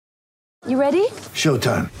You ready?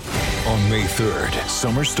 Showtime. On May 3rd,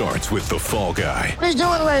 summer starts with The Fall Guy. Let's do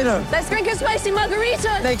it later. Let's drink a spicy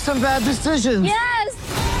margarita. Make some bad decisions. Yes!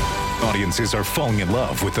 Audiences are falling in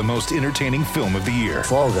love with the most entertaining film of the year.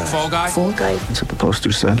 Fall Guy. Fall Guy? Fall guy. That's what the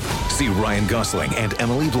poster said. See Ryan Gosling and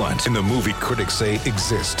Emily Blunt in the movie critics say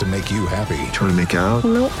exists to make you happy. Trying to make it out?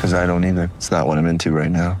 Nope. Because I don't either. It's not what I'm into right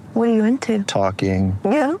now. What are you into? Talking.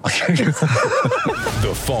 Yeah.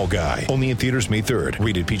 The Fall Guy. Only in theaters May 3rd.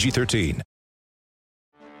 Rated PG-13.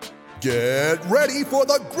 Get ready for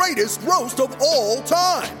the greatest roast of all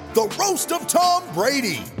time, the Roast of Tom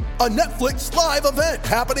Brady, a Netflix live event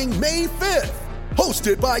happening May 5th.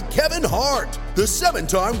 Hosted by Kevin Hart, the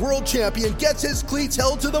 7-time world champion gets his cleats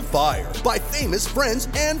held to the fire by famous friends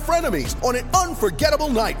and frenemies on an unforgettable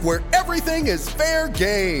night where everything is fair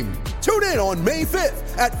game. Tune in on May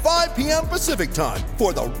 5th at 5 p.m. Pacific time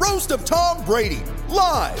for the Roast of Tom Brady,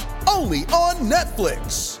 live only on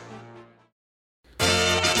Netflix.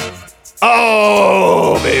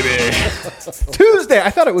 Oh, baby. Tuesday.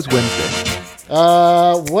 I thought it was Wednesday.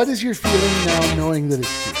 What is your feeling now knowing that it's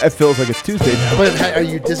Tuesday? It feels like it's Tuesday now. But are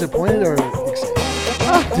you disappointed or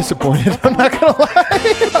excited? Disappointed. I'm not going to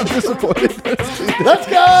lie. I'm disappointed. Let's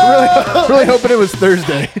go! Really hoping it was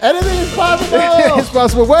Thursday. Anything is possible! It's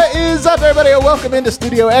possible. What is up, everybody? And welcome into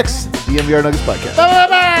Studio X, the MVR Nuggets podcast.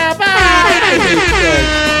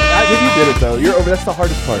 You did it, though. You're over. That's the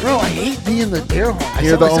hardest part. Bro, I hate being the air horn.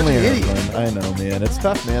 You're the such only an air idiot. horn. I know, man. It's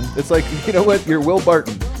tough, man. It's like, you know what? You're Will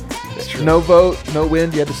Barton. No vote, no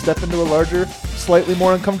win. You had to step into a larger, slightly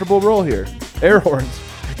more uncomfortable role here. Air horns.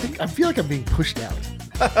 I feel like I'm being pushed out.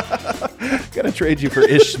 Gonna trade you for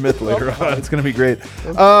Ish Smith later on. It's gonna be great.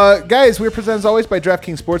 Guys, we're presented as always by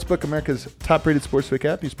DraftKings Sportsbook, America's top-rated sportsbook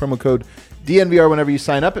app. Use promo code DNVR whenever you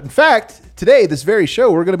sign up. In fact, today, this very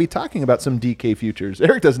show, we're going to be talking about some DK futures.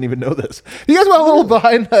 Eric doesn't even know this. You guys want a little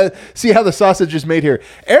behind, see how the sausage is made here.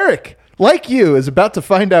 Eric, like you, is about to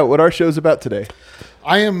find out what our show's about today.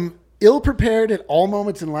 I am ill-prepared at all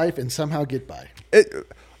moments in life and somehow get by.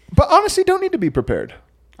 But honestly, don't need to be prepared.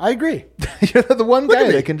 I agree. You're the one Look guy at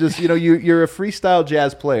that me. can just, you're a freestyle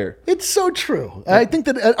jazz player. It's so true. I think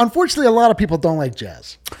that, unfortunately, a lot of people don't like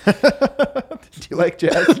jazz. Do you like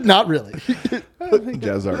jazz? Not really. I think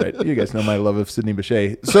jazz is all right. You guys know my love of Sidney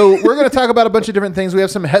Bechet. So we're going to talk about a bunch of different things. We have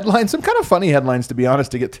some headlines, some kind of funny headlines, to be honest,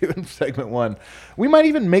 to get to in segment one. We might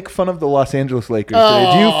even make fun of the Los Angeles Lakers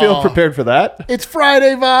today. Do you feel prepared for that? It's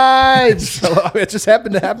Friday vibes. So, it just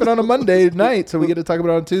happened to happen on a Monday night, so we get to talk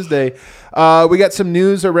about it on Tuesday. We got some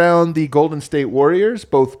news around the Golden State Warriors,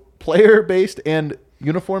 both player-based and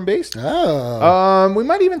uniform-based. We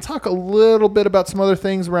might even talk a little bit about some other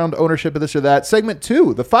things around ownership of this or that. Segment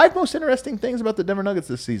 2, the 5 most interesting things about the Denver Nuggets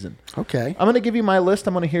this season. Okay. I'm going to give you my list.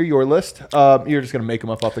 I'm going to hear your list. You're just going to make them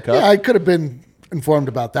up off the cuff. Yeah, I could have been informed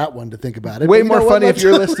about that one to think about it. Way But you more know what? funny if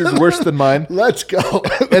your list is worse than mine. Let's go.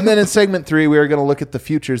 And then in segment 3, we are going to look at the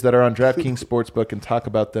futures that are on DraftKings Sportsbook and talk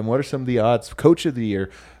about them. What are some of the odds? Coach of the Year.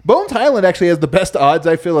 Bones Highland actually has the best odds,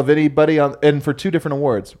 I feel, of anybody on, and for 2 different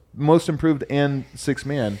awards, Most Improved and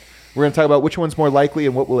 6-Man. We're going to talk about which one's more likely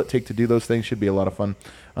and what will it take to do those things. Should be a lot of fun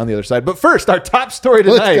on the other side. But first, our top story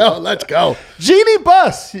tonight. Let's go. Jeannie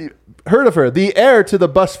Buss. Heard of her. The heir to the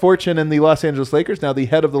Buss fortune in the Los Angeles Lakers. Now the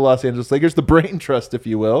head of the Los Angeles Lakers. The brain trust, if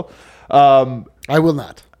you will. I will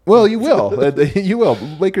not. Well, you will. You will.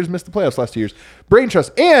 Lakers missed the playoffs last 2 years. Brain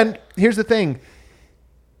trust. And here's the thing.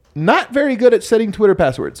 Not very good at setting Twitter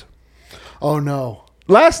passwords. Oh, no.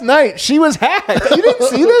 Last night, she was hacked. You didn't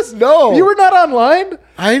see this? No. You were not online?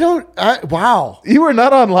 Wow. You were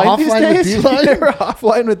not online these Offline with days? D-Line? You were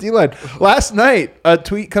offline with D-Line. Last night, a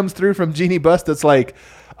tweet comes through from Jeannie Buss that's like,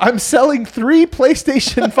 I'm selling 3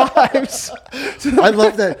 PlayStation 5s. I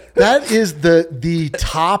love that. That is the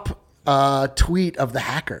top tweet of the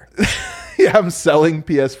hacker. Yeah, I'm selling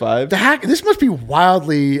PS5. This must be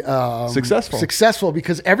wildly Successful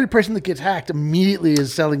because every person that gets hacked immediately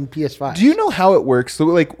is selling PS5. Do you know how it works? So,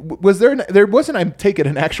 like, was there wasn't, I'm taking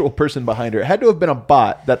an actual person behind her. It had to have been a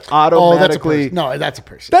bot that automatically. That's a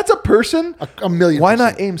person. That's a person? A million. Why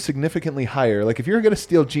not aim significantly higher? Like, if you're going to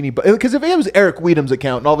steal Jeannie, because if it was Eric Weedham's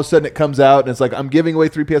account and all of a sudden it comes out and it's like, I'm giving away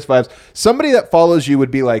 3 PS5s, somebody that follows you would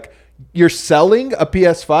be like, you're selling a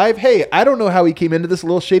PS5? Hey, I don't know how he came into this, a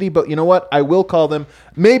little shady, but you know what? I will call them.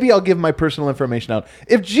 Maybe I'll give my personal information out.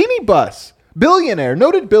 If Jeannie Buss,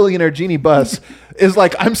 noted billionaire Jeannie Buss, is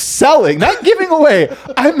like, I'm selling, not giving away,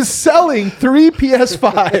 I'm selling 3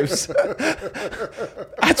 PS5s.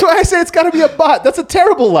 That's why I say it's got to be a bot. That's a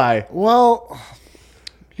terrible lie. Well,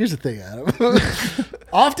 Here's the thing, Adam.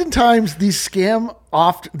 Oftentimes, these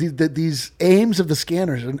these aims of the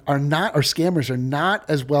scanners are not, or scammers are not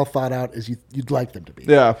as well thought out as you'd like them to be.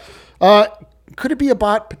 Yeah. Could it be a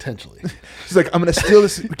bot? Potentially. She's like, I'm going to steal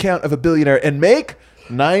this account of a billionaire and make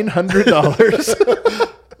 $900.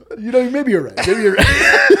 Maybe you're right.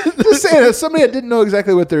 Just saying, as somebody that didn't know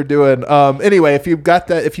exactly what they're doing. Anyway,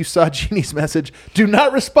 if you saw Jeannie's message, do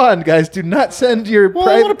not respond, guys. Do not send your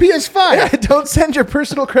I want a PS5. Yeah, don't send your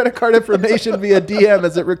personal credit card information via DM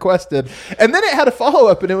as it requested. And then it had a follow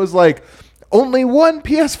up, and it was like, only one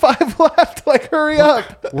PS5 left. Like, hurry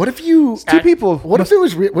up. What if you two people? What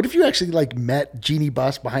if you actually like met Jeannie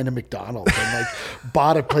Buss behind a McDonald's and like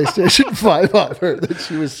bought a PlayStation 5 on her that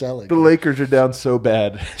she was selling? The Lakers are down so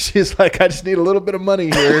bad. She's like, I just need a little bit of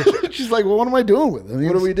money here. She's like, well, what am I doing with it? I mean,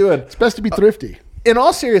 what are we doing? It's best to be thrifty. In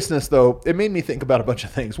all seriousness, though, it made me think about a bunch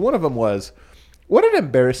of things. One of them was, what an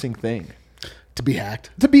embarrassing thing To be hacked.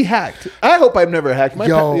 to be hacked. I hope I've never hacked.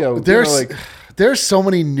 There's so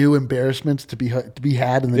many new embarrassments to be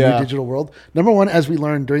had in the new digital world. Number one, as we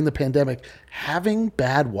learned during the pandemic, having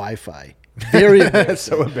bad Wi-Fi. Very embarrassing. That's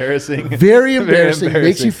so embarrassing. Very embarrassing.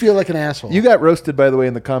 Makes you feel like an asshole. You got roasted, by the way,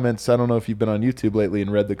 in the comments. I don't know if you've been on YouTube lately and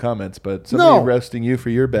read the comments, but somebody roasting you for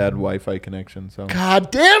your bad Wi-Fi connection. So God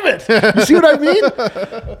damn it. You see what I mean?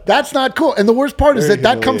 That's not cool. And the worst part is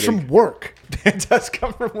that comes from work. It does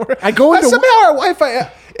come from work. I go into somehow our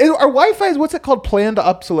Wi-Fi is what's it called? Planned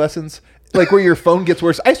obsolescence, like where your phone gets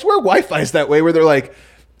worse. I swear Wi-Fi is that way, where they're like,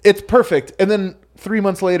 it's perfect, and then 3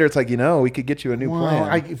 months later, it's like, we could get you a new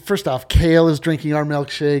plan. First off, Kale is drinking our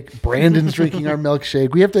milkshake. Brandon's drinking our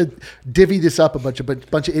milkshake. We have to divvy this up a bunch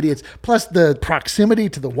of idiots. Plus the proximity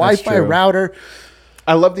to the Wi-Fi router.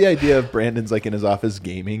 I love the idea of Brandon's like in his office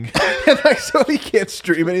gaming, and like so he can't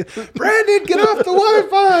stream anything. Brandon, get off the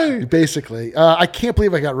Wi-Fi. Basically, I can't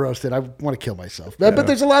believe I got roasted. I want to kill myself. But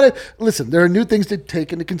there's a lot of there are new things to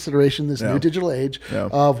take into consideration this new digital age.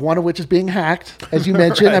 Of one of which is being hacked, as you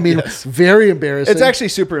mentioned. Right, I mean, very embarrassing. It's actually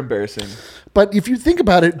super embarrassing. But if you think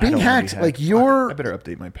about it, being hacked, like I better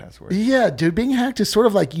update my password. Yeah, dude, being hacked is sort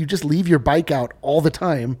of like you just leave your bike out all the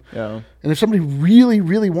time. Yeah. And if somebody really,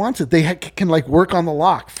 really wants it, they can like work on the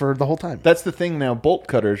lock for the whole time. That's the thing now, bolt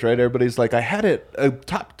cutters, right? Everybody's like, I had a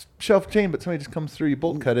top shelf chain, but somebody just comes through, you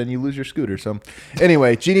bolt cut it, and you lose your scooter. So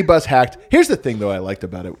anyway, Jeannie Buss hacked. Here's the thing, though, I liked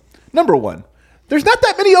about it. Number one, there's not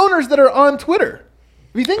that many owners that are on Twitter.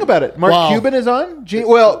 If you think about it, Mark Cuban is on.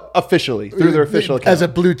 Officially through their official account as a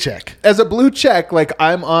blue check. As a blue check, like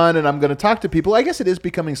I'm on and I'm going to talk to people. I guess it is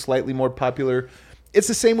becoming slightly more popular. It's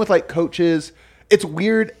the same with like coaches. It's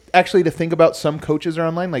weird actually to think about some coaches are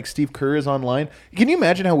online. Like Steve Kerr is online. Can you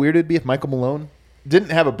imagine how weird it'd be if Michael Malone didn't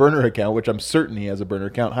have a burner account, which I'm certain he has a burner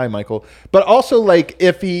account. Hi, Michael. But also, like,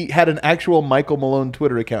 if he had an actual Michael Malone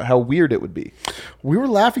Twitter account, how weird it would be. We were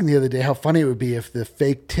laughing the other day how funny it would be if the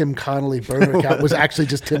fake Tim Connolly burner account was actually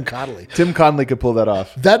just Tim Connolly. Tim Connolly could pull that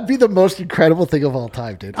off. That'd be the most incredible thing of all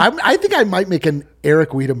time, dude. I think I might make an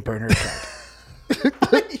Eric Weedham burner account.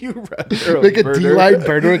 Make a D-Line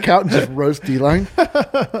burner account and just roast D-Line.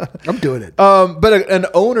 I'm doing it. But an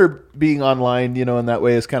owner being online, in that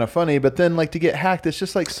way is kind of funny. But then, like, to get hacked, it's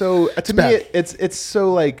just like so. To me, it's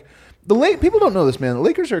so like people don't know this, man. The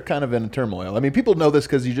Lakers are kind of in turmoil. I mean, people know this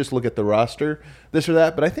because you just look at the roster, this or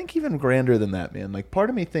that. But I think even grander than that, man. Like, part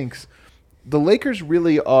of me thinks the Lakers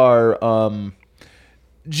really are.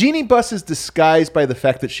 Jeannie Buss is disguised by the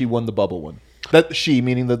fact that she won the bubble one. That she,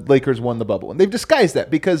 meaning the Lakers, won the bubble. And they've disguised that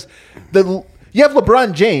because you have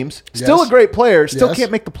LeBron James, still a great player, still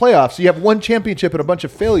can't make the playoffs. So you have one championship and a bunch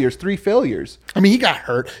of failures, 3 failures. I mean, he got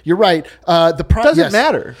hurt. You're right. Doesn't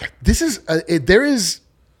matter. This is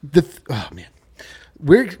oh man,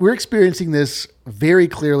 we're experiencing this very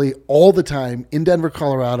clearly all the time in Denver,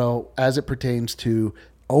 Colorado, as it pertains to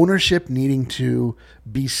ownership needing to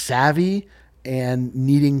be savvy and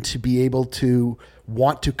needing to be able to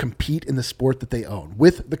want to compete in the sport that they own.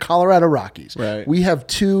 With the Colorado Rockies, right. We have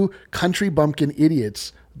 2 country bumpkin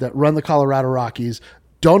idiots that run the Colorado Rockies,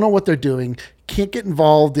 don't know what they're doing, can't get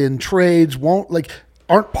involved in trades,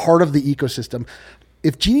 aren't part of the ecosystem.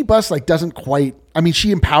 If Jeannie Buss doesn't quite, I mean,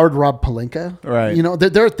 she empowered Rob Pelinka, right?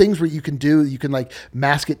 There are things where you can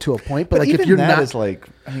mask it to a point, but even if you're that not, is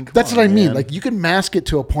that's what I mean. Like, you can mask it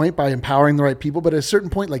to a point by empowering the right people, but at a certain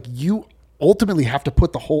point, you ultimately have to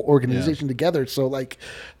put the whole organization together. So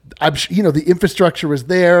the infrastructure was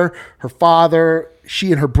there. Her father,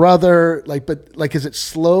 she and her brother, but as it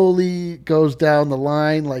slowly goes down the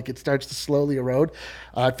line, like it starts to slowly erode.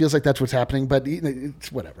 It feels like that's what's happening, but it's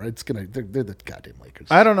whatever. They're the goddamn Lakers.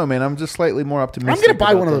 I don't know, man. I'm just slightly more optimistic. I'm going to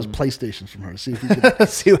buy one of about those PlayStations from her. See if we can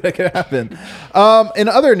see what can happen. In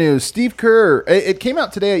other news, Steve Kerr, it came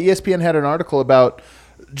out today. ESPN had an article about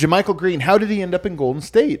JaMychal Green. How did he end up in Golden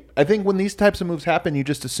State? I think when these types of moves happen, you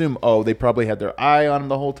just assume, oh, they probably had their eye on him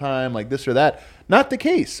the whole time, like this or that. Not the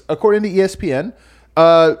case. According to ESPN,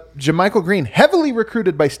 JaMychal Green, heavily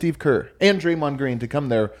recruited by Steve Kerr and Draymond Green to come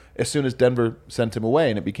there as soon as Denver sent him away,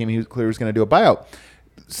 and it became clear he was going to do a buyout.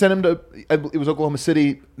 Sent him to, it was Oklahoma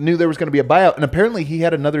City, knew there was going to be a buyout, and apparently he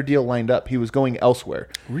had another deal lined up. He was going elsewhere.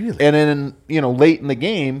 Really? And then, late in the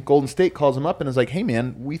game, Golden State calls him up and is like, hey,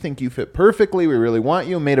 man, we think you fit perfectly. We really want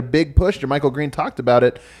you. Made a big push. JaMychal Green talked about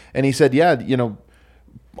it, and he said, yeah,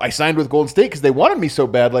 I signed with Golden State because they wanted me so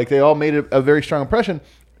bad. Like, they all made a very strong impression.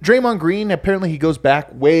 Draymond Green, apparently he goes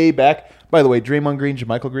way back. By the way, Draymond Green,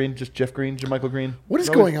 JaMychal Green, just Jeff Green, JaMychal Green. What is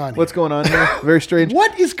going on here? What's going on here? Very strange.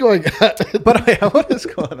 What is going on? But what is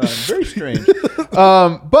going on? Very strange.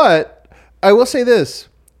 But I will say this.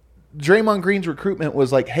 Draymond Green's recruitment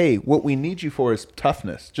was like, hey, what we need you for is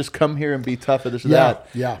toughness. Just come here and be tough at this or that.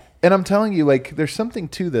 Yeah. And I'm telling you, like, there's something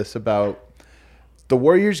to this about the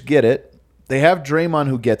Warriors get it. They have Draymond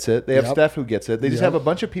who gets it. They have Steph who gets it. They just have a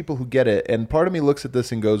bunch of people who get it. And part of me looks at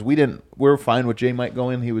this and goes, we're fine with J-Mike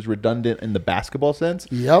going. He was redundant in the basketball sense.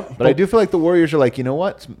 Yep. But I do feel like the Warriors are like, you know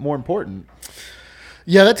what? It's more important.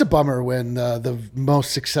 Yeah, that's a bummer when the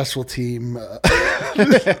most successful team.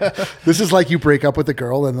 This is like you break up with a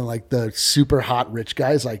girl and then like the super hot rich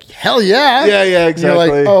guy's like, hell yeah. Yeah, exactly. And you're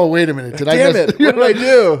like, oh, wait a minute. Damn it. What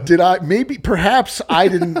did I do? Perhaps I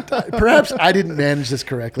didn't manage this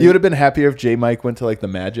correctly. You would have been happier if J-Mike went to like the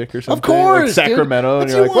Magic or something. Of course. Like Sacramento. Dude.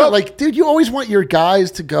 And you're like, well, like, dude, you always want your guys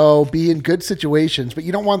to go be in good situations, but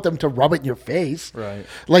you don't want them to rub it in your face. Right.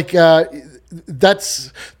 Like, that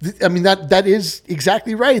is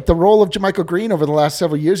exactly right. The role of JaMychal Green over the last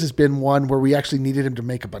several years has been one where we actually needed him to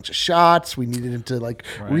make a bunch of shots. We needed him to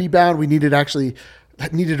rebound. We needed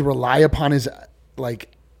to rely upon his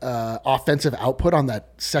offensive output on that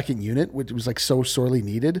second unit, which was like so sorely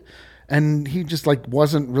needed. And he just like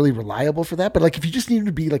wasn't really reliable for that. But like if you just need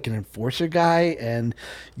to be like an enforcer guy and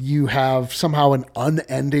you have somehow an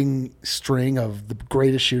unending string of the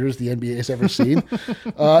greatest shooters the NBA has ever seen,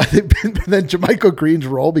 then JaMychal Green's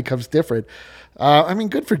role becomes different.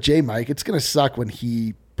 Good for J-Mike. It's going to suck when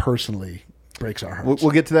he personally breaks our hearts.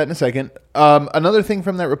 We'll get to that in a second. Another thing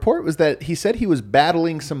from that report was that he said he was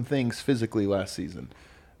battling some things physically last season.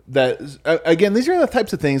 That again, these are the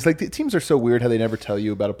types of things. Like the teams are so weird how they never tell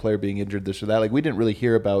you about a player being injured, this or that. Like we didn't really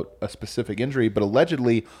hear about a specific injury, but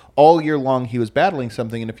allegedly all year long he was battling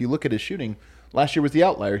something. And if you look at his shooting, last year was the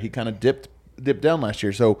outlier. He kind of dipped down last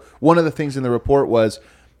year. So one of the things in the report was,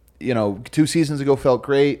 2 seasons ago felt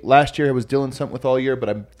great. Last year I was dealing something with all year, but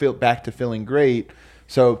I'm back to feeling great.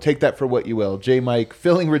 So take that for what you will. J-Mike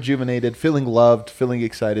feeling rejuvenated, feeling loved, feeling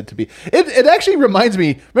excited to be. It actually reminds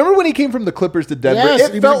me, remember when he came from the Clippers to Denver? Yes,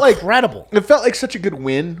 it felt like incredible. It felt like such a good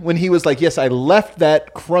win when he was like, yes, I left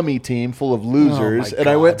that crummy team full of losers and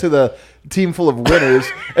I went to the team full of winners.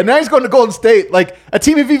 And now he's going to Golden State, like a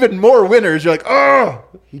team of even more winners. You're like, oh.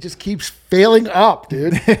 He just keeps failing up,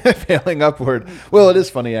 dude. Failing upward. Well, it is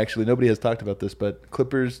funny, actually. Nobody has talked about this, but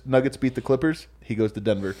Nuggets beat the Clippers. He goes to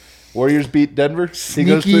Denver. Warriors beat Denver.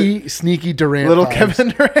 Sneaky Durant little vibes. Kevin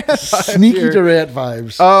Durant Sneaky here. Durant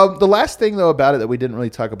vibes. The last thing, though, about it that we didn't really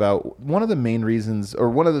talk about, one of the main reasons, or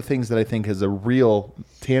one of the things that I think has a real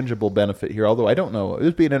tangible benefit here, although I don't know, it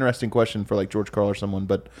would be an interesting question for like George Karl or someone,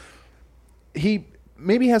 but he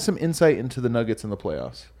maybe has some insight into the Nuggets in the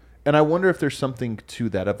playoffs. And I wonder if there's something to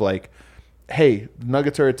that of like, hey,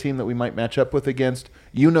 Nuggets are a team that we might match up with against.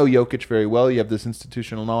 You know Jokic very well. You have this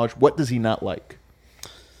institutional knowledge. What does he not like?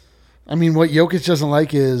 What Jokic doesn't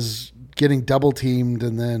like is getting double teamed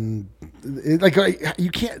and then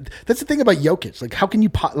you can't. That's the thing about Jokic. Like, how can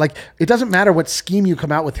you it doesn't matter what scheme you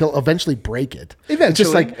come out with, he'll eventually break it.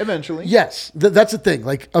 Eventually. Yes, that's the thing.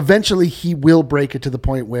 Like, eventually he will break it to the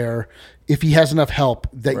point where if he has enough help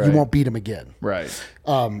that you won't beat him again. Right.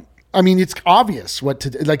 It's obvious what to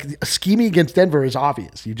do. Like, scheming against Denver is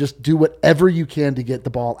obvious. You just do whatever you can to get the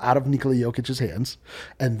ball out of Nikola Jokic's hands,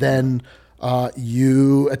 and then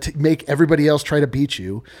you make everybody else try to beat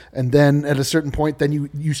you. And then at a certain point, then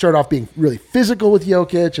you start off being really physical with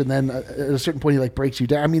Jokic, and then at a certain point he breaks you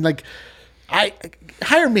down.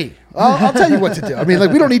 Hire me. I'll tell you what to do. I mean,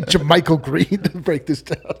 like, we don't need Jermichael Green to break this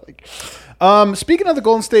down. Like, Speaking of the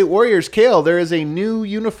Golden State Warriors, Kale, there is a new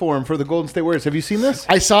uniform for the Golden State Warriors. Have you seen this?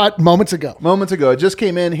 I saw it moments ago. It just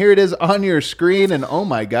came in. Here it is on your screen, and oh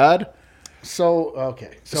my God. Okay,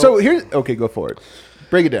 Okay, go for it.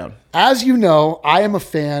 Break it down. as you know, I am a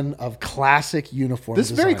fan of classic uniform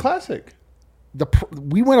This is very design. classic.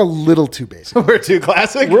 We went a little too basic. We're too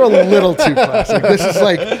classic. We're a little too classic. This is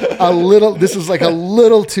like a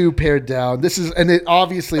little too pared down. And it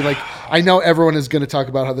obviously, like, I know everyone is going to talk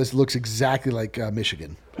about how this looks exactly like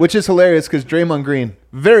Michigan. Which is hilarious because Draymond Green,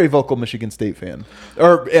 very vocal Michigan State fan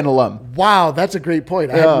or an alum. Wow, that's a great point.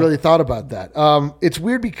 I hadn't really thought about that. It's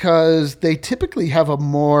weird because they typically have a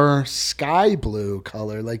more sky blue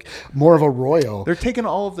color, like more of a royal. They're taking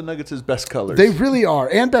all of the Nuggets' best colors. They really are,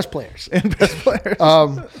 and best players.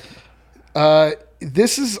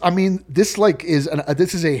 This is a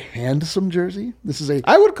handsome jersey.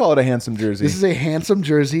 I would call it a handsome jersey. This is a handsome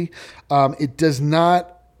jersey. It does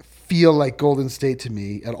not feel like Golden State to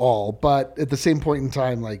me at all, but at the same point in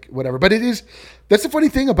time, like, whatever. But it is. That's the funny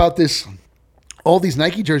thing about this. All these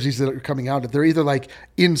Nike jerseys that are coming out, they're either like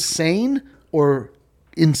insane or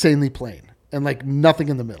insanely plain. And like nothing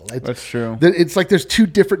in the middle. That's true. It's like there's two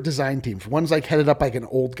different design teams. One's like headed up like an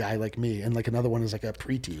old guy like me, and like another one is like a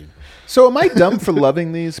preteen. So am I dumb for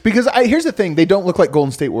loving these? Because here's the thing: they don't look like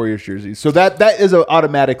Golden State Warriors jerseys. So that is an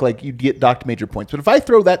automatic, like, you get docked major points. But if I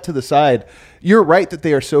throw that to the side, you're right that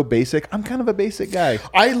they are so basic. I'm kind of a basic guy.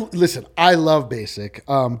 I love basic,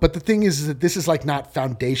 but the thing is that this is like not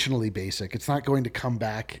foundationally basic. It's not going to come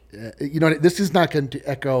back. This is not going to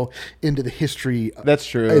echo into the history. That's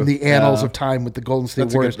true. In the annals of time with the Golden State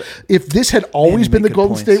That's Warriors. If this had always been the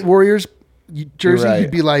Golden points. State Warriors jersey, right. you'd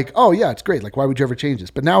be like, oh yeah, it's great. Like, why would you ever change this?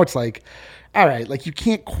 But now it's like, all right, like, you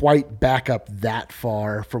can't quite back up that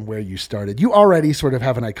far from where you started. You already sort of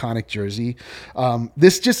have an iconic jersey.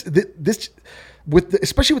 Especially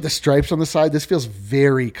with the stripes on the side, this feels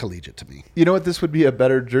very collegiate to me. You know what? This would be a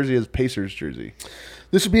better jersey as Pacers jersey.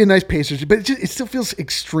 This would be a nice Pacers, but it still feels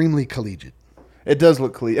extremely collegiate. It does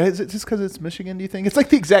look collegiate. Is it just because it's Michigan, do you think? It's like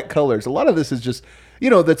the exact colors. A lot of this is just,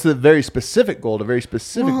 that's a very specific gold, a very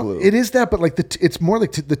specific blue. It is that, but like it's more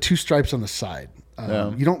like the two stripes on the side.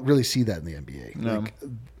 You don't really see that in the NBA. No.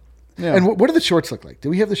 And what do the shorts look like? Do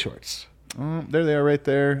we have the shorts? There they are right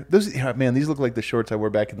there. These look like the shorts I wore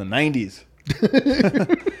back in the 90s. With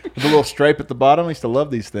a little stripe at the bottom. I used to love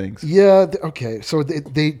these things. Yeah. Okay. So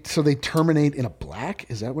they terminate in a black.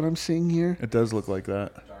 Is that what I'm seeing here? It does look like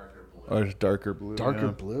that. Darker blue.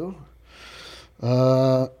 Blue.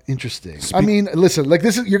 Interesting. I mean, listen, like,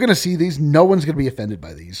 this is, you're going to see these. No one's going to be offended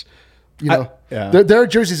by these. There are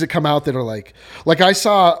jerseys that come out that are like I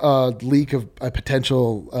saw a leak of a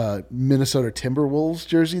potential Minnesota Timberwolves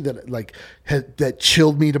jersey that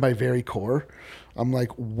chilled me to my very core. I'm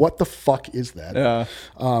like, what the fuck is that? Yeah.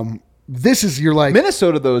 This is, you're like,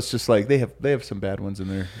 Minnesota, though, is just like they have some bad ones in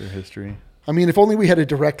their history. I mean, if only we had a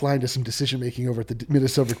direct line to some decision making over at the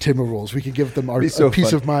Minnesota Timberwolves, we could give them our So peace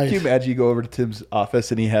fun. of mind. Can you imagine you go over to Tim's office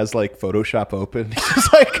and he has like Photoshop open? He's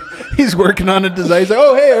just like, he's working on a design. He's like,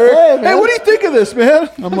 oh, hey, Eric. Hey, what do you think of this, man?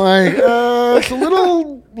 I'm like, it's a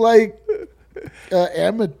little like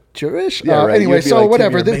amateurish. Right. Anyway, You'd be so like,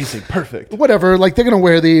 whatever. Tim, you're amazing. Perfect. Whatever. Like, they're going to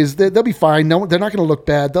wear these. They'll be fine. No, they're not going to look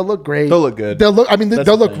bad. They'll look great. They'll look good. They'll look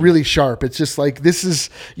thing. really sharp. It's just like,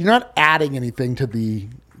 you're not adding anything to the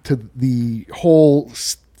whole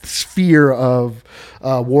sphere of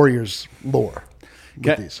Warriors lore.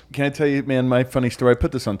 Can I tell you, man, my funny story? I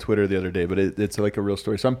put this on Twitter the other day, but it's like a real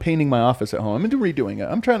story. So I'm painting my office at home. I'm redoing it.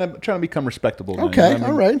 I'm trying to become respectable. Okay,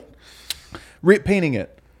 all right. Painting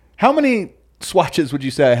it. How many swatches would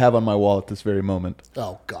you say I have on my wall at this very moment?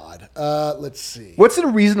 Oh God. Let's see. What's a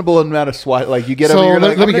reasonable amount of swatch? Like, you get So over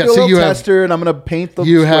here, let me guess. So you have tester, and I'm going to paint the.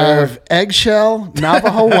 You square. have eggshell,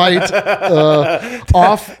 Navajo white,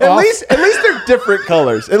 off. At least they're different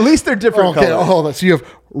colors. At least they're different Okay, colors. hold on. So you have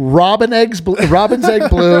robin's egg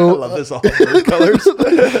blue. I love this all different colors.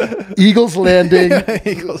 Eagles Landing,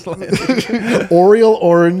 Eagles Landing. Oriole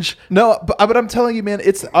orange. No, but I'm telling you, man,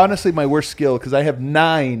 it's honestly my worst skill because I have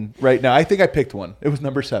 9 right now. I think I picked one. It was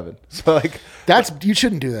number 7. So like, You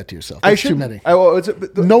shouldn't do that to yourself. That's too many.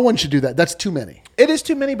 No, one should do that. That's too many. it is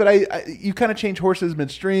too many. But you kind of change horses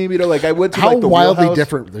midstream. Like I went to How like the wildly wheelhouse.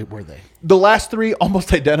 different were they? The last 3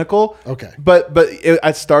 almost identical. Okay. But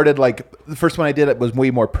I started like the first one I did, it was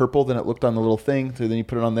way more purple than it looked on the little thing. So then you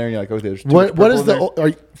put it on there and you're like, okay, there's too much What is purple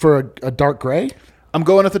in there. for a dark gray? I'm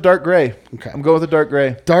going with the dark gray. Okay. I'm going with the dark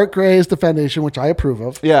gray. Dark gray is the foundation, which I approve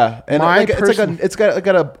of. Yeah, and My it's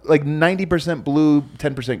got a like 90% blue,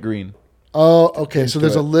 10% green. Oh, okay. So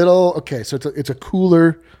there's a little. Okay, so it's a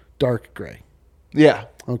cooler dark gray. Yeah.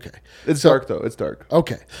 Okay. It's dark though. It's dark.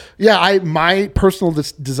 Okay. Yeah, my personal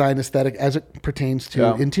design aesthetic as it pertains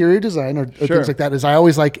to interior design or things like that is I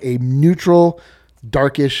always like a neutral,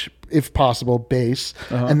 darkish, if possible, base.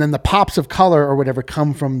 And then the pops of color or whatever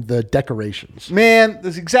come from the decorations. Man,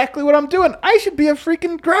 that's exactly what I'm doing. I should be a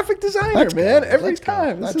freaking graphic designer, man. Every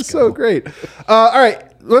time. This is so great. All right.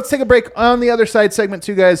 Let's take a break. On the other side, segment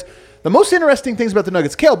 2, guys. The most interesting things about the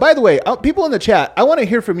Nuggets. Kale, by the way, people in the chat, I want to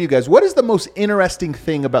hear from you guys. What is the most interesting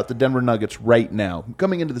thing about the Denver Nuggets right now,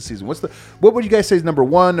 coming into the season? What would you guys say is number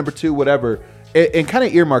 1, number 2, whatever? And kind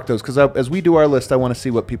of earmark those, because as we do our list, I want to see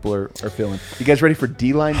what people are feeling. You guys ready for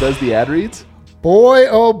D-Line does the ad reads? Boy,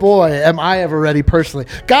 oh boy, am I ever ready personally.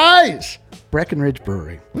 Guys, Breckenridge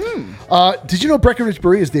Brewery. Did you know Breckenridge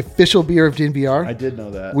Brewery is the official beer of DNVR? I did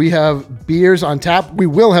know that. We have beers on tap. We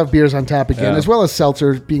will have beers on tap again, as well as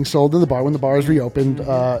seltzers being sold in the bar when the bar is reopened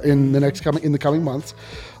in the coming months.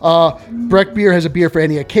 Breck Beer has a beer for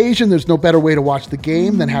any occasion. There's no better way to watch the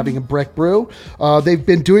game than having a Breck brew. They've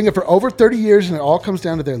been doing it for over 30 years, and it all comes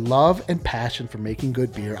down to their love and passion for making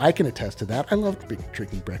good beer. I can attest to that. I love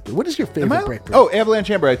drinking Breck Brew. What is your favorite Breck Brew? Oh, Avalanche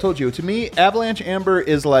Amber. I told you. To me, Avalanche Amber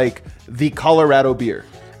is like the Colorado beer.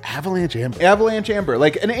 Avalanche Amber. Avalanche Amber.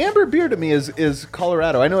 Like an amber beer to me is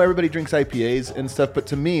Colorado. I know everybody drinks IPAs and stuff, but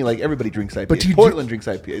to me, like everybody drinks IPAs. But Portland drinks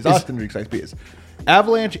IPAs. Austin drinks IPAs.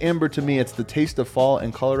 Avalanche Amber to me, it's the taste of fall,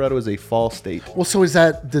 and Colorado is a fall state. Well, so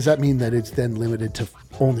does that mean that it's then limited to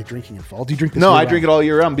only drinking in fall? Do you drink this No, year I round? drink it all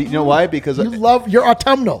year round. But you know why? Because you're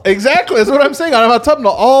autumnal. Exactly. That's what I'm saying. I'm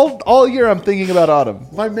autumnal. All year I'm thinking about autumn.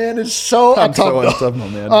 My man is so I'm autumnal. so autumnal,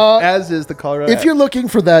 man. As is the Colorado. If you're looking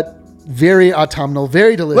for that very autumnal,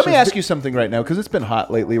 very delicious. Let me ask you something right now, because it's been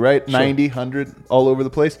hot lately, right? Sure. 90, 100, all over the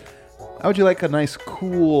place. How would you like a nice,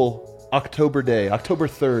 cool October day, October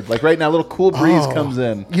 3rd? Like right now, a little cool breeze comes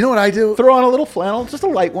in. You know what I do? Throw on a little flannel, just a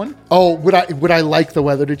light one. Oh, would I like the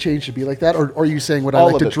weather to change to be like that? Or are you saying would I All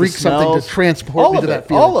like of to it, drink the something smells, to transport all me of to that it,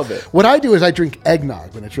 feeling? all of it. What I do is I drink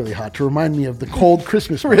eggnog when it's really hot to remind me of the cold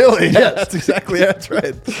Christmas. Really? Yes. Yeah, that's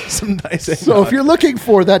right. Some nice eggnog. So if you're looking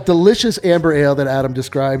for that delicious amber ale that Adam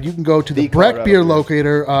described, you can go to the Breck Colorado Beer Beer.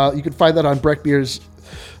 Locator. You can find that on Breck Beer's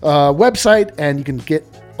website, and you can get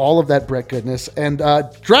all of that Breck goodness. And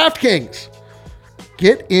DraftKings.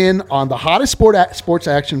 Get in on the hottest sports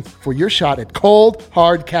action for your shot at cold,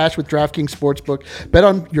 hard cash with DraftKings Sportsbook. Bet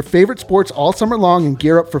on your favorite sports all summer long and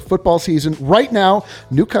gear up for football season. Right now,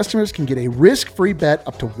 new customers can get a risk-free bet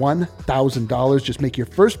up to $1,000. Just make your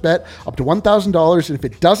first bet up to $1,000, and if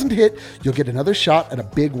it doesn't hit, you'll get another shot at a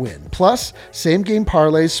big win. Plus, same-game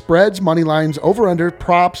parlays, spreads, money lines, over-under,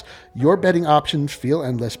 props. Your betting options feel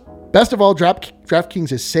endless. Best of all,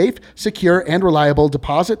 DraftKings is safe, secure, and reliable.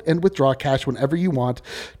 Deposit and withdraw cash whenever you want.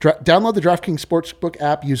 Download the DraftKings Sportsbook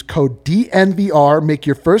app. Use code DNVR. Make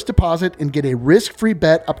your first deposit and get a risk-free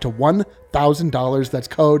bet up to $1,000. That's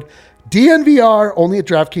code DNVR. Only at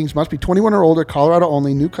DraftKings. Must be 21 or older. Colorado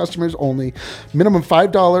only. New customers only. Minimum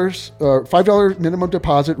 $5 minimum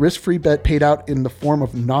deposit. Risk-free bet paid out in the form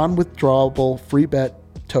of non-withdrawable free bet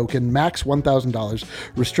token, max $1,000.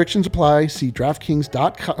 Restrictions apply. See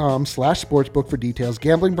DraftKings.com/sportsbook for details.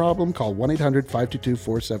 Gambling problem? Call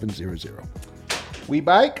 1-800-522-4700. We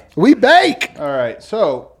bike? We bake! All right,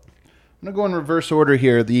 so I'm going to go in reverse order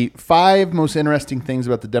here. The 5 most interesting things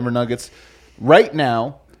about the Denver Nuggets right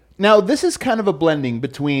now. Now, this is kind of a blending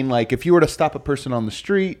between, like, if you were to stop a person on the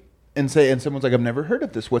street and someone's like, I've never heard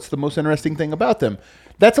of this. What's the most interesting thing about them?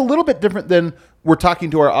 That's a little bit different than we're talking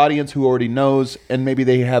to our audience who already knows, and maybe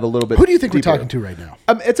they have a little bit. Who do you think deeper. we're talking to right now?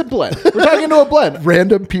 It's a blend. We're talking to a blend.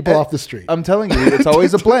 Random people off the street. I'm telling you, it's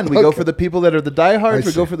always a blend. We go for the people that are the diehards.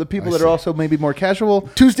 We go for the people that are see. also maybe more casual.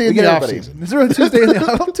 Tuesday in We the get off everybody. season. Is there a Tuesday in the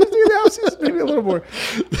off season? Maybe a little more.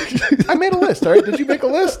 I made a list. All right, did you make a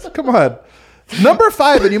list? Come on. Number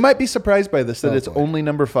 5, and you might be surprised by this, that it's only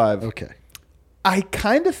number 5. Okay. I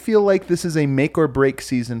kind of feel like this is a make or break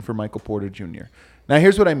season for Michael Porter Jr. Now,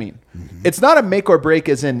 here's what I mean. Mm-hmm. It's not a make or break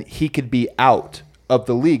as in he could be out of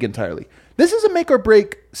the league entirely. This is a make or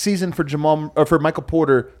break season for Michael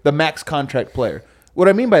Porter, the max contract player. What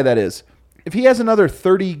I mean by that is, if he has another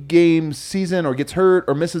 30-game season or gets hurt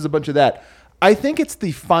or misses a bunch of that, I think it's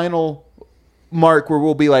the final mark where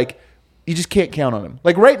we'll be like, you just can't count on him.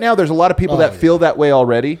 Like right now, there's a lot of people that feel that way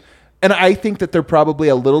already. And I think that they're probably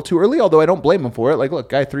a little too early, although I don't blame them for it. Like, look,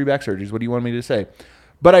 guy, 3 back surgeries. What do you want me to say?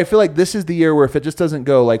 But I feel like this is the year where if it just doesn't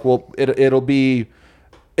go, like, well, it'll be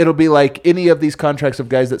like any of these contracts of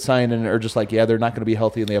guys that sign and are just like, yeah, they're not going to be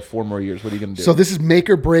healthy and they have 4 more years. What are you going to do? So this is make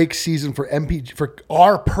or break season for MPJ, for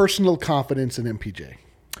our personal confidence in MPJ.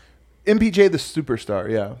 MPJ, the superstar,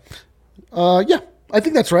 yeah. Yeah, I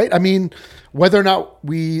think that's right. I mean, whether or not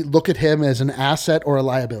we look at him as an asset or a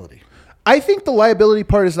liability. I think the liability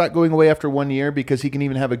part is not going away after 1 year because he can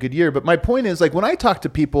even have a good year. But my point is, like, when I talk to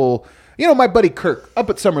people, my buddy Kirk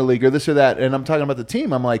up at Summer League or this or that, and I'm talking about the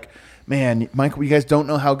team, I'm like, man, Michael, you guys don't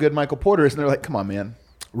know how good Michael Porter is. And they're like, come on, man.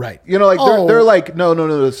 Right. They're like,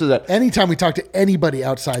 no, this is that. Anytime we talk to anybody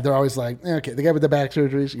outside, they're always like, okay, the guy with the back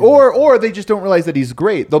surgeries. Or they just don't realize that he's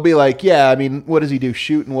great. They'll be like, yeah, I mean, what does he do?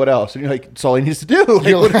 Shoot, and what else? And you're like, that's all he needs to do.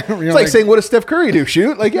 It's like saying, what does Steph Curry do?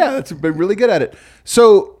 Shoot? Like, yeah, that's been really good at it.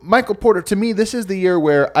 So Michael Porter, to me, this is the year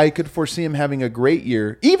where I could foresee him having a great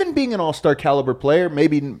year, even being an all-star caliber player,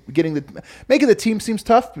 maybe making the team seems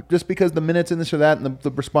tough just because the minutes and this or that and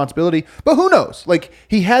the responsibility. But who knows? Like,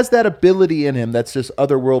 he has that ability in him that's just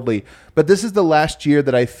otherworldly. But this is the last year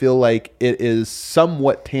that I feel like it is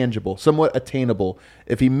somewhat tangible, somewhat attainable.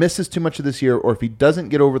 If he misses too much of this year, or if he doesn't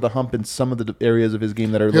get over the hump in some of the areas of his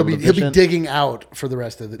game that are he'll be digging out for the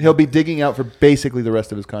rest of He'll be digging out for basically the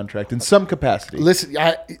rest of his contract in some capacity. Listen,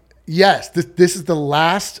 yes, this is the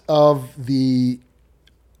last of the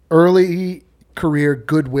early career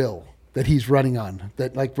goodwill that he's running on.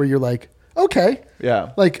 That, like, where you're like, okay,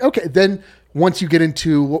 yeah, like, okay. Then once you get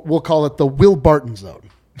into what we'll call it the Will Barton zone.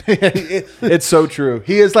 It's so true.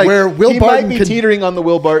 He is like where Will he Barton might be teetering on the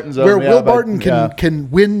Will Barton zone. Where Will Barton can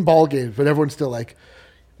win ball games, but everyone's still like,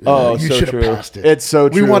 oh, you so should true. have passed it. It's so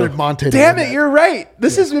true. We wanted Monte. Damn it, you're right.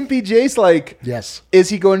 This is when PJ's like, yes. Is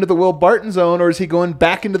he going to the Will Barton zone, or is he going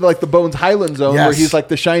back into the Bones Highland zone, where he's like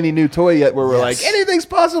the shiny new toy yet? Where we're like, anything's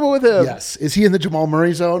possible with him. Yes. Is he in the Jamal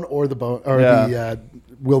Murray zone or the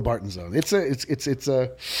Will Barton zone? It's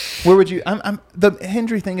a. Where would you? I'm the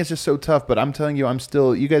Hendry thing is just so tough, but I'm telling you, I'm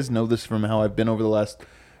still. You guys know this from how I've been over the last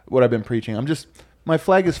what I've been preaching. My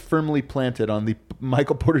flag is firmly planted on the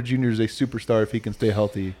Michael Porter Jr. is a superstar if he can stay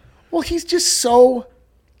healthy. Well, he's just so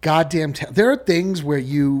goddamn. There are things where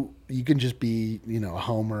you can just be a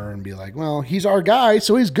homer and be like, well, he's our guy,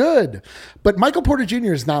 so he's good. But Michael Porter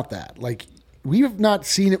Jr. is not that. Like, we have not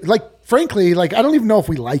seen it. Like, frankly, like, I don't even know if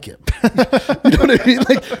we like him. You know what I mean?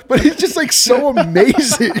 Like, but he's just like so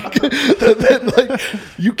amazing that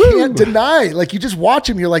like you can't deny. Like, you just watch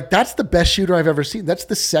him, you're like, that's the best shooter I've ever seen. That's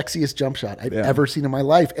the sexiest jump shot I've ever seen in my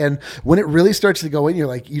life. And when it really starts to go in,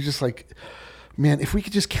 you just like, man, if we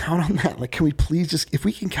could just count on that, like, can we please just, if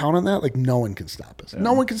we can count on that, like, no one can stop us. Yeah.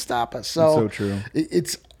 No one can stop us. So true.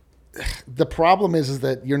 It's the problem is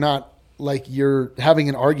that you're not, like, you're having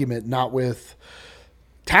an argument not with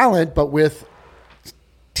talent, but with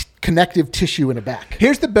connective tissue in a back.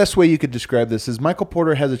 Here's the best way you could describe this: is Michael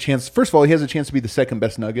Porter has a chance. First of all, he has a chance to be the second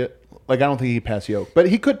best Nugget. Like, I don't think he could pass Yoke, but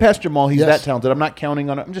he could pass Jamal. He's that talented. I'm not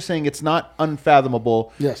counting on it. I'm just saying it's not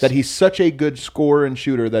unfathomable that he's such a good scorer and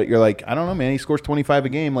shooter that you're like, I don't know, man. He scores 25 a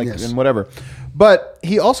game, like, and whatever. But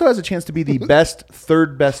he also has a chance to be the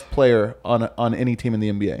third best player on any team in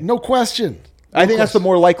the NBA. No question. I think that's the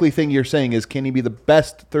more likely thing you're saying is, can he be the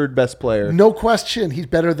third best player? No question. He's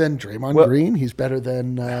better than Draymond Green. He's better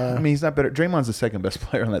than... I mean, he's not better. Draymond's the second best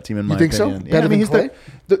player on that team in my opinion. You think so? Better than Clay?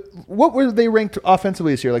 What were they ranked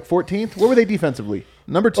offensively this year? Like 14th? What were they defensively?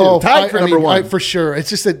 Number 2. Tied for number 1. For sure. It's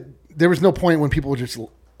just that there was no point when people were just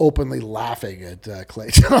openly laughing at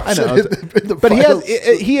Klay Thompson. I know. But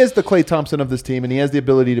he is the Klay Thompson of this team, and he has the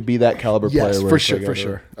ability to be that caliber player. Yes, for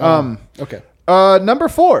sure. Okay. Number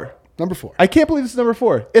 4. Number 4. I can't believe this is number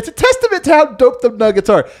 4. It's a testament to how dope the Nuggets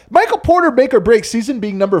are. Michael Porter make or break season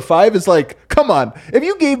being number 5 is like, come on. If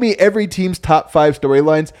you gave me every team's top 5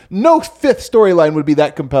 storylines, no 5th storyline would be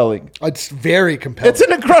that compelling. It's very compelling. It's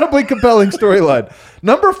an incredibly compelling storyline.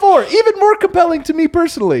 Number 4, even more compelling to me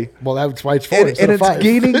personally. Well, that's why it's 4 instead of 5.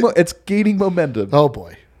 It's gaining momentum. Oh,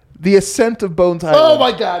 boy. The Ascent of Bones Highland. Oh,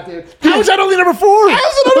 my God, dude. How is that only number 4? How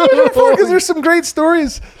is it only number 4? Because there's some great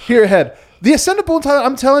stories here ahead. The Ascent of Bones Highland,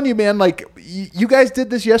 I'm telling you, man, like, you guys did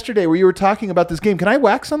this yesterday where you were talking about this game. Can I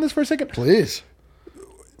wax on this for a second? Please.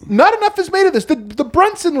 Not enough is made of this. The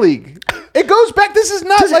Brunson League. It goes back. This is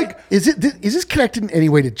not Is this connected in any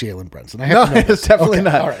way to Jalen Brunson? No, it's definitely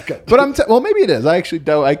not. All right, good. But well, maybe it is. I actually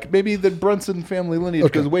doubt. Maybe the Brunson family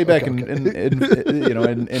lineage goes way back in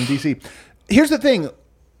DC. Here's the thing.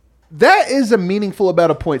 That is a meaningful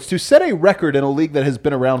amount of points. To set a record in a league that has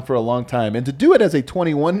been around for a long time, and to do it as a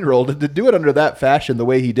 21-year-old, and to do it under that fashion, the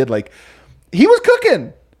way he did, like, he was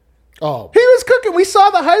cooking. Oh. He was cooking. We saw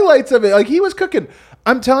the highlights of it. Like, he was cooking.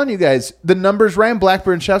 I'm telling you guys, the numbers, Ryan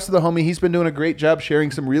Blackburn, shouts to the homie. He's been doing a great job sharing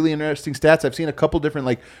some really interesting stats. I've seen a couple different,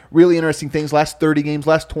 like, really interesting things. Last 30 games,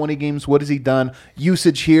 last 20 games, what has he done?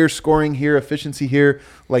 Usage here, scoring here, efficiency here.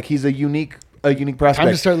 Like, he's a unique unique prospect.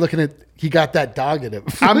 I'm just start looking at. He got that dog in him.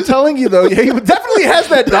 I'm telling you though, yeah, he definitely has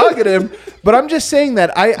that dog in him. But I'm just saying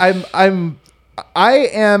that I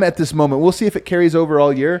am at this moment. We'll see if it carries over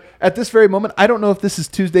all year. At this very moment, I don't know if this is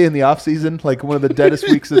Tuesday in the off season, like one of the deadest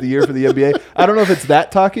weeks of the year for the NBA. I don't know if it's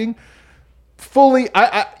that talking. Fully,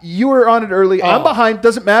 you were on it early. I'm behind.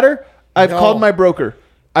 Doesn't matter. I've called my broker.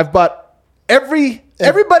 I've bought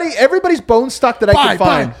everybody's bone stock that I can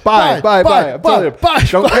find. Buy. I'm telling you,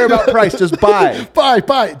 don't care about price. Just buy. Buy.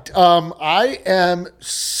 I am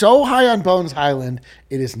so high on Bones Highland.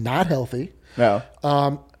 It is not healthy. No.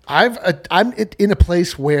 I'm in a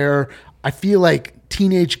place where I feel like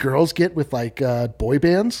teenage girls get with like boy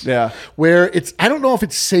bands. Yeah. Where I don't know if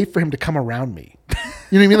it's safe for him to come around me.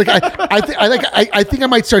 You know what I mean? Like I think I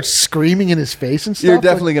might start screaming in his face and stuff. You're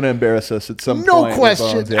definitely going to embarrass us at some point. No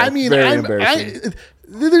question. Yeah, I mean, very embarrassing.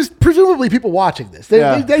 there's presumably people watching this.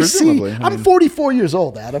 They see. I'm 44 years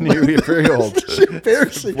old, Adam. You're very old. It's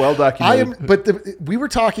embarrassing. Well documented. But we were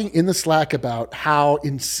talking in the Slack about how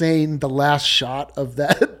insane the last shot of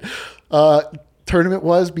that tournament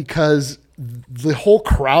was because the whole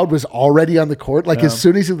crowd was already on the court. Like as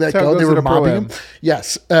soon as he let go, they were mobbing him.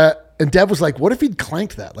 Yes. And Dev was like, what if he'd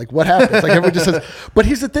clanked that? Like, what happens? Like, everyone just says, but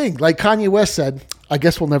here's the thing. Like Kanye West said, I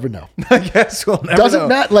guess we'll never know. Doesn't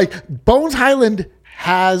matter. Like, Bones Highland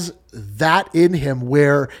has that in him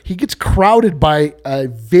where he gets crowded by a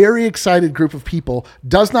very excited group of people,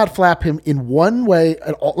 does not flap him in one way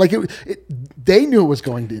at all. Like, they knew it was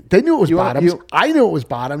going to. They knew it was bottoms. I knew it was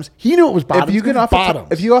bottoms. He knew it was bottoms.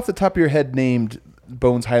 If you off the top of your head named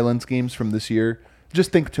Bones Highlands games from this year,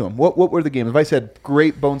 just think to him. What were the games? If I said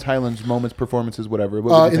great Bones Highlands moments, performances, whatever.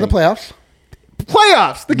 What in the playoffs.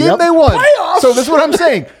 The game they won. So this is what I'm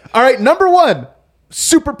saying. All right, number one,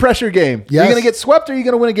 super pressure game. Yes. You're going to get swept or you're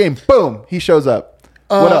going to win a game. Boom, he shows up.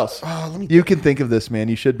 What else? You can think of this, man.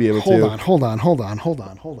 You should be able to. Hold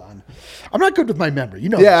on. I'm not good with my memory. You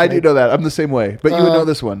know. Yeah, I do know that. I'm the same way. But you would know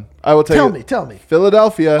this one. I will tell you. Tell me.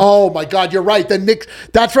 Philadelphia. Oh my God, you're right. Then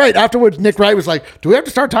that's right. Afterwards, Nick Wright was like, "Do we have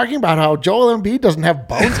to start talking about how Joel Embiid doesn't have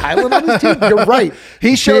Bones Highland on his team?" You're right.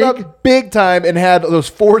 He showed up big time and had those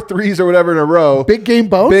 4 threes or whatever in a row. Big game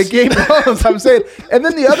Bones. I'm saying. And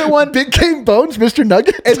then the other one, big game Bones, Mr.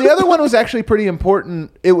 Nugget. And the other one was actually pretty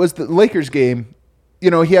important. It was the Lakers game. You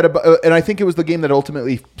know, he had and I think it was the game that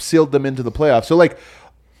ultimately sealed them into the playoffs. So like,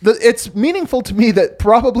 it's meaningful to me that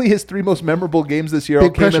probably his 3 most memorable games this year all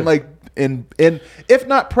came in like in if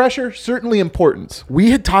not pressure, certainly importance. We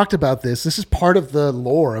had talked about this. This is part of the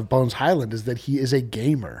lore of Bones Highland is that he is a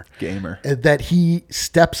gamer. That he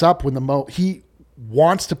steps up when he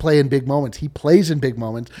wants to play in big moments. He plays in big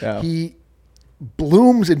moments. Yeah. He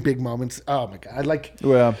blooms in big moments. Oh my God. Like,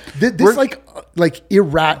 well, this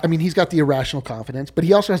I mean, he's got the irrational confidence, but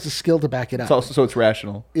he also has the skill to back it up. So it's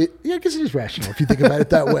rational. I guess it is rational if you think about it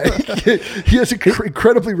that way. He has an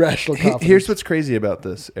incredibly rational confidence. Here's what's crazy about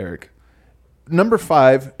this, Eric. Number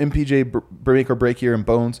 5, MPJ break or break here, and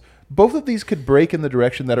Bones. Both of these could break in the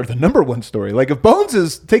direction that are the number one story. Like if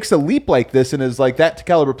Bones takes a leap like this and is like that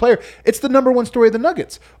caliber player, it's the number one story of the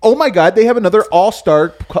Nuggets. Oh my God, they have another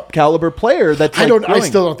all-star caliber player. That's I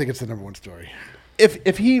still don't think it's the number one story.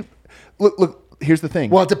 If he look, here's the thing.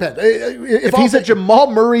 Well, it depends. If he's a Jamal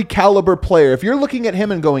Murray caliber player, if you're looking at him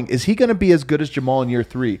and going, is he going to be as good as Jamal in year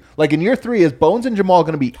 3? Like in year 3, is Bones and Jamal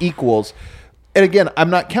going to be equals? And again, I'm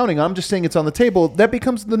not counting. I'm just saying it's on the table. That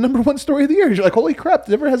becomes the number one story of the year. You're like, holy crap,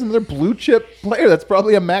 Denver has another blue chip player. That's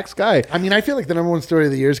probably a max guy. I mean, I feel like the number one story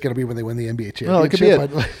of the year is going to be when they win the NBA championship. Well, it could be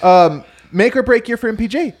it. Make or break year for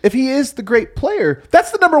MPJ. If he is the great player,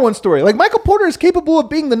 that's the number one story. Like Michael Porter is capable of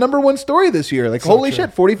being the number one story this year. Like, holy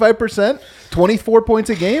shit, 45%, 24 points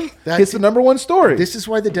a game. It's the number one story. This is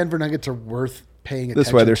why the Denver Nuggets are worth paying attention to. This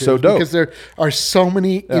is why they're so dope. Because there are so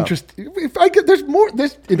many interesting... There's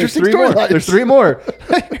interesting storylines. There's 3 more.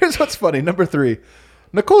 Here's what's funny. Number 3.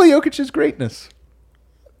 Nikola Jokic's greatness.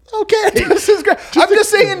 Okay. This is great. I'm just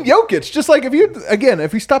saying Jokic. Just like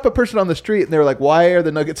if you stop a person on the street and they're like, why are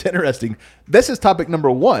the Nuggets interesting? This is topic number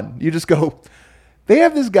 1. You just go, they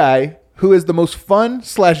have this guy who is the most fun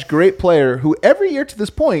 / great player who every year to this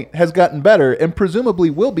point has gotten better and presumably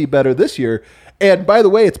will be better this year. And by the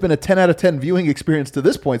way, it's been a 10 out of 10 viewing experience to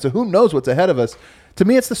this point. So who knows what's ahead of us? To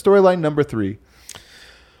me, it's the storyline number 3.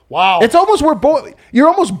 Wow. It's almost you're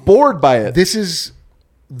almost bored by it. This is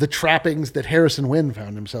the trappings that Harrison Wynn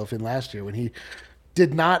found himself in last year when he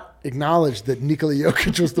did not acknowledge that Nikola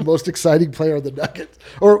Jokic was the most exciting player of the Nuggets.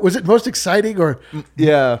 Or was it most exciting or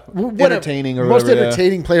entertaining or most whatever,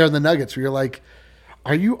 entertaining player in the Nuggets where you're like,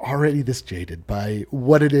 are you already this jaded by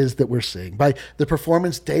what it is that we're seeing, by the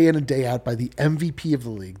performance day in and day out, by the MVP of the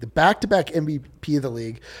league, the back-to-back MVP of the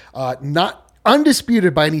league, not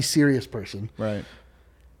undisputed by any serious person. Right.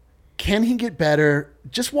 Can he get better?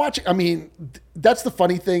 Just watching. I mean, that's the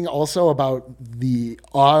funny thing also about the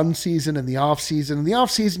on season and the off season. In the off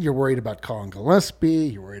season, you're worried about Colin Gillespie.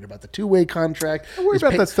 You're worried about the 2-way contract. I worry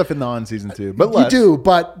about that stuff in the on season too, but you less. do.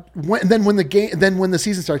 But when the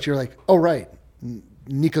season starts, you're like, oh right,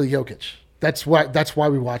 Nikola Jokic. That's why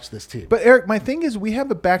we watch this team. But Eric, my thing is, we have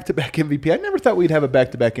a back-to-back MVP. I never thought we'd have a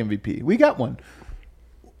back-to-back MVP. We got one.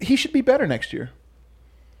 He should be better next year.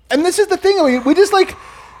 And this is the thing. We just like.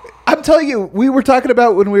 I'm telling you, we were talking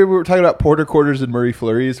about when we were talking about Porter quarters and Murray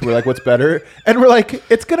flurries. We're like, what's better? And we're like,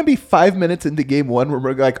 it's going to be 5 minutes into game one where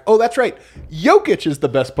we're like, oh, that's right. Jokic is the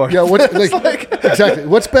best part. Yeah, exactly.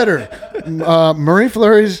 What's better? Murray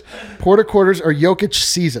flurries, Porter quarters, or Jokic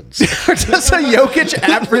seasons? Just a Jokic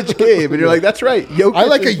average game. And you're like, that's right. Jokic I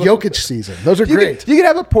like a Jokic season. Those are great. You could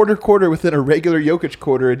have a Porter quarter within a regular Jokic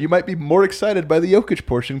quarter, and you might be more excited by the Jokic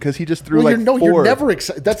portion because he just threw you're never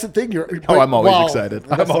excited. That's the thing. I'm always excited.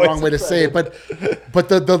 That's the wrong way to say it, but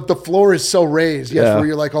the floor is so raised. Yes, where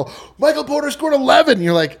you're like, oh, Michael Porter scored 11. And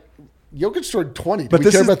you're like, Jokic scored 20. Do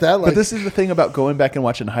we care about that? But this is the thing about going back and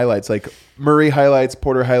watching highlights, like Murray highlights,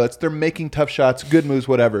 Porter highlights. They're making tough shots, good moves,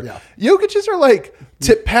 whatever. Yeah. Jokic's are like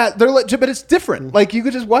tip pass. They're like, but it's different. Like you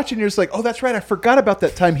could just watch it and you're just like, oh, that's right. I forgot about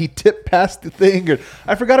that time he tipped past the thing, or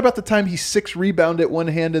I forgot about the time he 6 rebounded one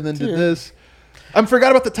hand and then did this. I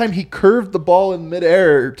forgot about the time he curved the ball in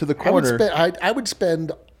midair to the corner. I would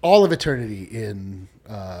spend all of eternity in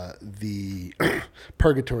the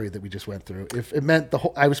purgatory that we just went through. If it meant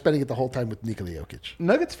I was spending it the whole time with Nikola Jokic.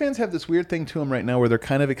 Nuggets fans have this weird thing to them right now where they're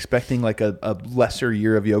kind of expecting like a lesser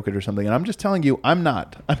year of Jokic or something. And I'm just telling you, I'm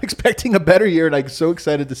not. I'm expecting a better year, and I'm so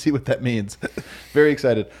excited to see what that means. Very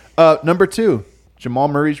excited. Number 2, Jamal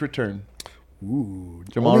Murray's return. Ooh,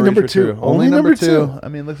 Jamal Murray's number 2. Only number 2. I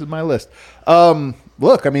mean, this is my list.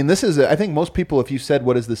 Look, I mean, this is, I think most people, if you said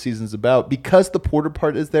what is the season's about, because the Porter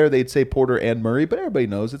part is there, they'd say Porter and Murray, but everybody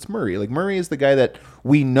knows it's Murray. Like, Murray is the guy that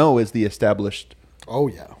we know is the established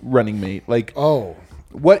running mate. Like,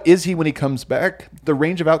 what is he when he comes back? The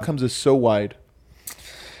range of outcomes is so wide.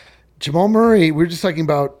 Jamal Murray, we're just talking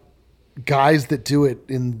about guys that do it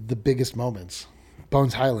in the biggest moments.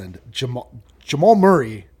 Bones Highland. Jamal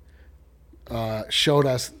Murray showed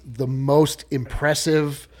us the most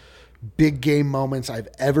impressive big game moments I've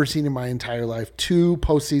ever seen in my entire life. 2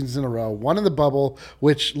 postseasons in a row. One in the bubble,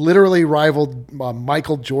 which literally rivaled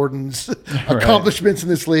Michael Jordan's accomplishments in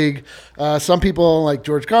this league. Some people, like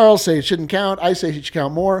George Karl, say it shouldn't count. I say it should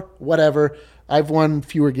count more. Whatever. I've won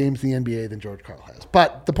fewer games in the NBA than George Karl has.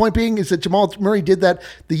 But the point being is that Jamal Murray did that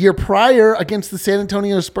the year prior against the San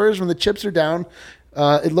Antonio Spurs when the chips are down.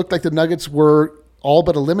 It looked like the Nuggets were all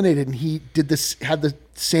but eliminated, and he had the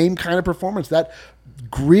same kind of performance. That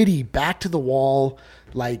gritty, back to the wall,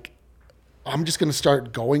 like, I'm just going to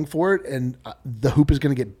start going for it, and the hoop is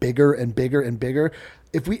going to get bigger and bigger and bigger.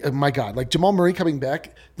 My God, like Jamal Murray coming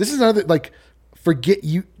back, this is another, like,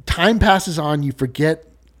 time passes on, you forget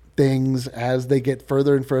things as they get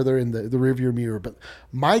further and further in the rearview mirror. But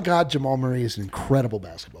my God, Jamal Murray is an incredible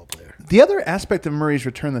basketball player. The other aspect of Murray's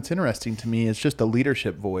return that's interesting to me is just a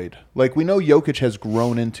leadership void. Like, we know Jokic has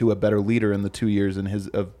grown into a better leader in the 2 years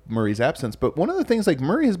of Murray's absence. But one of the things, like,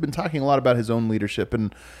 Murray has been talking a lot about his own leadership,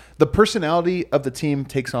 and the personality of the team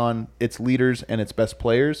takes on its leaders and its best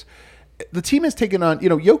players. The team has taken on,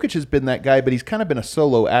 Jokic has been that guy, but he's kind of been a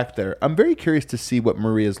solo act there. I'm very curious to see what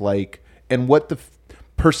Murray is like and what the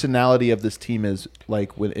personality of this team is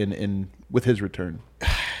like with his return.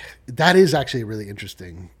 That is actually really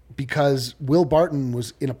interesting, because Will Barton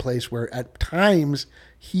was in a place where at times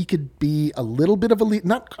he could be a little bit of a lead.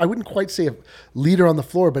 I wouldn't quite say a leader on the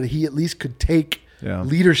floor, but he at least could take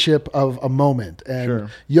leadership of a moment.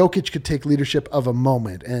 And Jokic could take leadership of a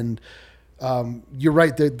moment. And you're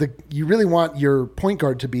right. You really want your point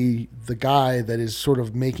guard to be the guy that is sort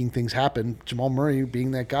of making things happen. Jamal Murray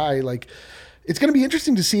being that guy, like, it's going to be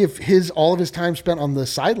interesting to see if all of his time spent on the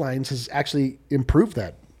sidelines has actually improved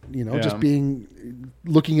that. Just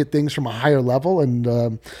looking at things from a higher level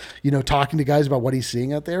and, talking to guys about what he's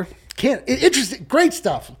seeing out there. Interesting. Great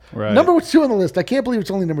stuff. Right. Number 2 on the list. I can't believe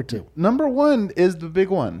it's only number 2. Number 1 is the big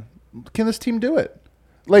one. Can this team do it?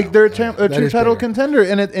 Like, they're a true title contender.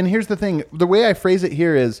 And here's the thing. The way I phrase it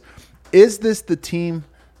here is this the team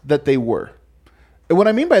that they were? And what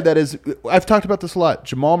I mean by that is, I've talked about this a lot.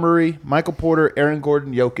 Jamal Murray, Michael Porter, Aaron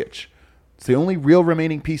Gordon, Jokic. It's the only real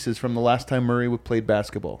remaining pieces from the last time Murray played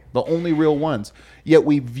basketball. The only real ones. Yet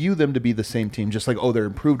we view them to be the same team, just like, they're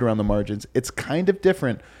improved around the margins. It's kind of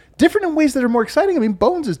different. Different in ways that are more exciting. I mean,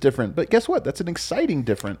 Bones is different, but guess what? That's an exciting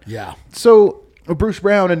different. Yeah. So Bruce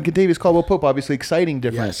Brown and Kentavious Caldwell-Pope, obviously exciting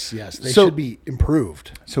difference. Yes. They should be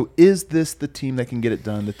improved. So is this the team that can get it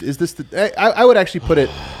done? Is this I would actually put it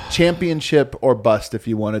championship or bust if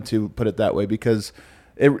you wanted to put it that way, because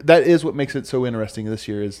that is what makes it so interesting this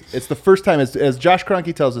year. It's the first time, as Josh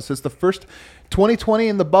Kroenke tells us, it's the first 2020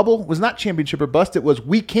 in the bubble was not championship or bust. It was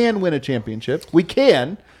we can win a championship. We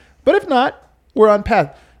can, but if not, we're on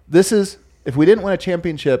path. This is, if we didn't win a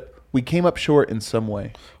championship, we came up short in some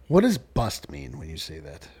way. What does bust mean when you say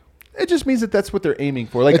that? It just means that that's what they're aiming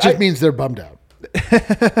for. Like, It just means they're bummed out.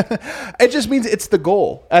 It just means it's the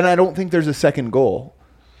goal, and I don't think there's a second goal.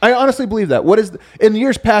 I honestly believe that. In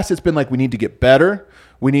years past, it's been like we need to get better.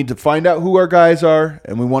 We need to find out who our guys are,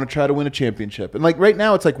 and we want to try to win a championship. And like right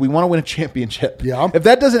now, it's like we want to win a championship. Yeah. If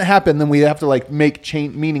that doesn't happen, then we have to like make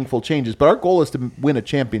meaningful changes. But our goal is to win a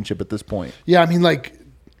championship at this point. Yeah, I mean, like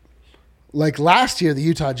last year, the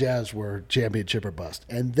Utah Jazz were championship or bust,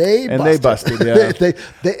 and they busted. Yeah. they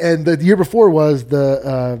and the year before was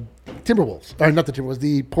the Timberwolves, or not the Timberwolves,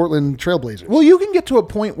 the Portland Trailblazers. Well, you can get to a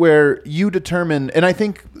point where you determine, and I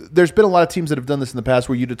think there's been a lot of teams that have done this in the past,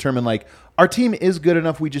 where you determine like our team is good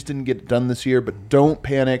enough, we just didn't get it done this year, but don't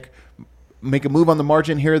panic. Make a move on the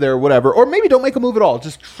margin here, there, whatever. Or maybe don't make a move at all.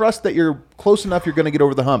 Just trust that you're close enough, you're going to get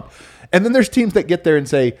over the hump. And then there's teams that get there and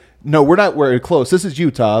say, no, we're not very close. This is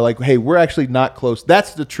Utah. Like, hey, we're actually not close.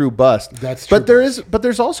 That's the true bust. That's true. But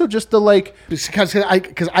there's also just the like. Because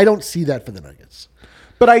I don't see that for the Nuggets.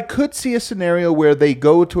 But I could see a scenario where they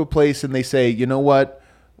go to a place and they say, you know what?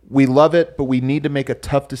 We love it, but we need to make a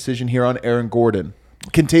tough decision here on Aaron Gordon.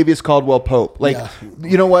 Kentavious Caldwell-Pope. Like,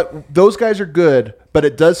 You know what? Those guys are good, but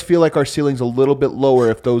it does feel like our ceiling's a little bit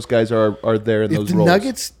lower if those guys are there in those roles. If the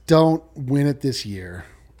Nuggets don't win it this year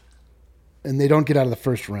and they don't get out of the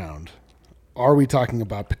first round, are we talking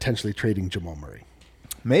about potentially trading Jamal Murray?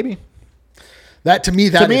 Maybe. That's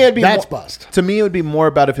bust. To me, it would be more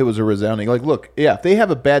about if it was a resounding. Like, look, yeah, if they have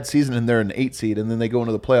a bad season and they're an 8 seed and then they go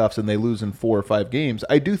into the playoffs and they lose in 4 or 5 games,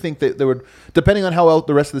 I do think that there would, depending on how well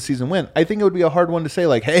the rest of the season went, I think it would be a hard one to say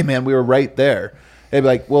like, hey, man, we were right there. They'd be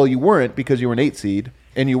like, well, you weren't because you were an 8 seed,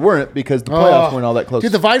 and you weren't because the playoffs weren't all that close.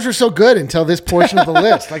 Dude, the vibes were so good until this portion of the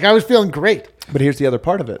list. Like, I was feeling great. But here's the other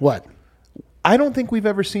part of it. What? I don't think we've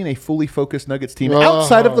ever seen a fully focused Nuggets team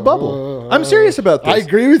outside of the bubble. I'm serious about this. I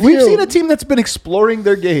agree with We've you. seen a team that's been exploring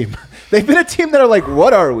their game. They've been a team that are like,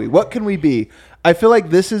 what are we? What can we be? I feel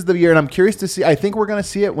like this is the year, and I'm curious to see. I think we're going to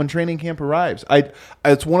see it when training camp arrives.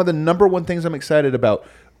 It's one of the number one things I'm excited about.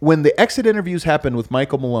 When the exit interviews happened with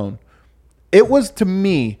Michael Malone, it was, to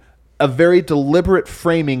me, a very deliberate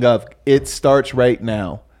framing of it starts right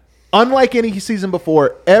now. Unlike any season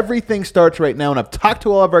before, everything starts right now, and I've talked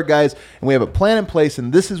to all of our guys, and we have a plan in place,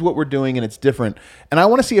 and this is what we're doing, and it's different. And I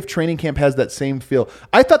want to see if training camp has that same feel.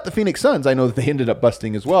 I thought the Phoenix Suns, I know that they ended up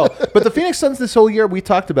busting as well, but the Phoenix Suns this whole year, we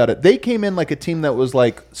talked about it. They came in like a team that was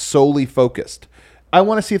like solely focused. I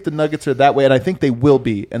want to see if the Nuggets are that way, and I think they will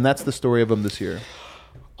be, and that's the story of them this year.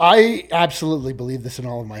 I absolutely believe this in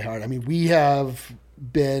all of my heart. I mean, we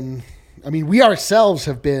ourselves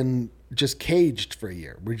have been just caged for a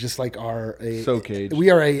year. We're just like so caged. We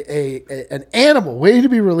are an animal waiting to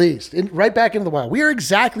be released right back into the wild. We are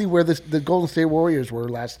exactly where the Golden State Warriors were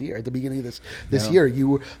last year at the beginning of this year.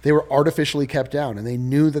 They were artificially kept down, and they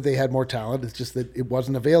knew that they had more talent. It's just that it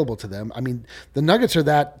wasn't available to them. I mean, the Nuggets are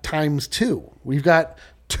that times 2. We've got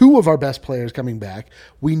 2 of our best players coming back.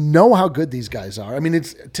 We know how good these guys are. I mean,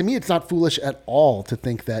 to me, it's not foolish at all to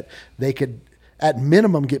think that they could, at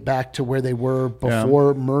minimum, get back to where they were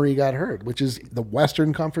before Murray got hurt, which is the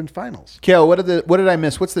Western Conference Finals. Kale, what did I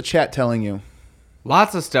miss? What's the chat telling you?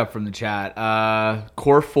 Lots of stuff from the chat.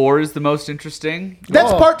 Core 4 is the most interesting.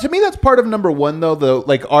 That's part of number 1, though.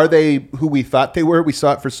 Like, are they who we thought they were? We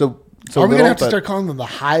saw it for so Are we little, going to have to start calling them the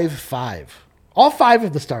Hive 5? All 5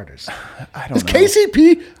 of the starters. I don't know. Has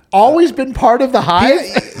KCP always been part of the Hive?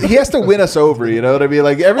 He has to win us over, you know what I mean?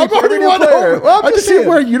 Like every new player. Well, I just see him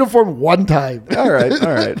wear a uniform one time. All right.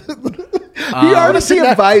 You already see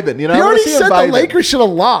him vibing, you know. He already said the Lakers should have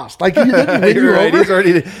lost. Like, he didn't win you over.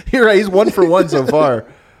 He's 1 for 1 so far.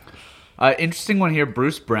 Interesting one here.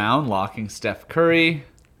 Bruce Brown locking Steph Curry.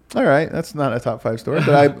 All right, that's not a top 5 story,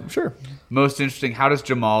 but I'm sure. Most interesting, how does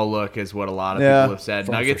Jamal look is what a lot of people have said.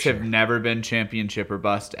 Nuggets have never been championship or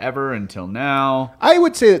bust ever until now. I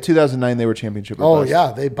would say that 2009 they were championship or bust. Oh,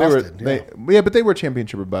 yeah, they busted. But they were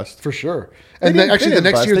championship or bust. For sure. And actually the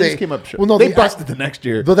next year they came up short. Well, no, they busted the next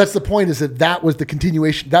year. But that's the point, is that was the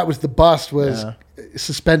continuation. That was the bust was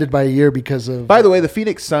suspended by a year because of... By the way, the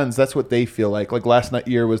Phoenix Suns, that's what they feel like. Like last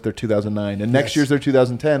year was their 2009. And next year's their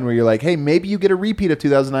 2010, where you're like, hey, maybe you get a repeat of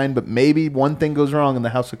 2009, but maybe one thing goes wrong and the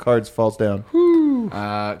house of cards falls down. Whew.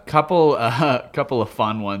 Couple of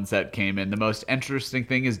fun ones that came in. The most interesting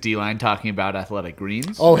thing is D-Line talking about Athletic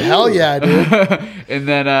Greens. Oh, hell yeah, dude. And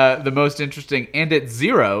then the most interesting, and at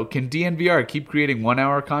zero, can DNVR keep creating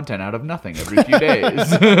 1-hour content out of nothing every few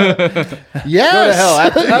days? Yes. Go to hell.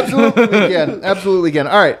 Absolutely can. Absolutely can.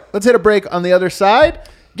 All right, let's hit a break on the other side.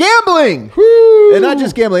 Gambling. Woo. And not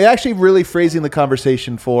just gambling, actually really phrasing the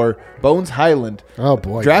conversation for Bones Highland. Oh,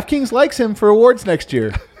 boy. DraftKings likes him for awards next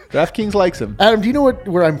year. DraftKings likes him. Adam, do you know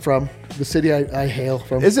where I'm from? The city I hail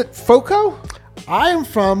from? Is it FOCO? I am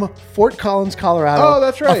from Fort Collins, Colorado. Oh,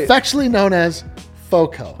 that's right. Affectionately known as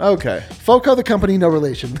FOCO. Okay. FOCO, the company, no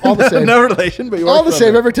relation. All the same. No relation, but you all the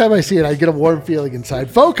same. Every time I see it, I get a warm feeling inside.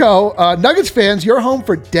 FOCO, Nuggets fans, your home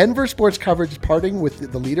for Denver sports coverage, parting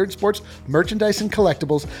with the leader in sports merchandise and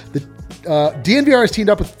collectibles. The DNVR has teamed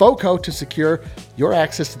up with FOCO to secure your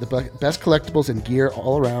access to the best collectibles and gear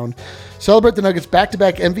all around. Celebrate the Nuggets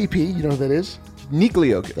back-to-back MVP. You know who that is? Nikola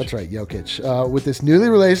Jokic. That's right, Jokic. With this newly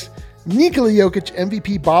released Nikola Jokic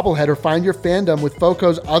MVP bobblehead, or find your fandom with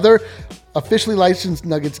FOCO's other officially licensed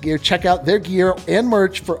Nuggets gear. Check out their gear and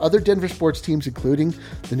merch for other Denver sports teams, including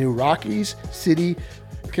the new Rockies City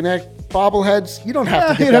Connect bobbleheads. You don't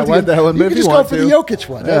have to get that one. You can just go for the Jokic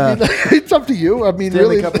one. Yeah. I mean, it's up to you. I mean,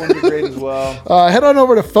 Stanley really. Cup ones are great as well. Head on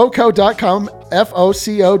over to foco.com,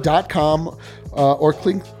 FOCO.com, or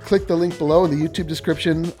click the link below in the YouTube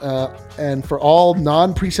description. And for all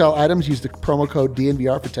non-presale items, use the promo code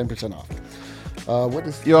DNVR for 10% off.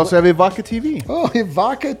 You also have Evoca TV. Oh,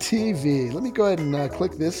 Evoca TV. Let me go ahead and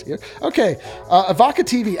click this here. Okay, Evoca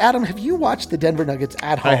TV. Adam, have you watched the Denver Nuggets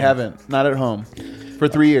at home? I haven't. Not at home. For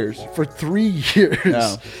 3 years. For 3 years.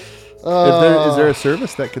 No. Is there a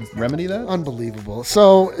service that could remedy that? Unbelievable.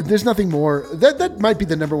 So there's nothing more. That might be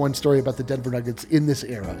the number one story about the Denver Nuggets in this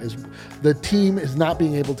era, is the team is not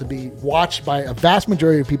being able to be watched by a vast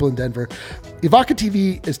majority of people in Denver. Evoca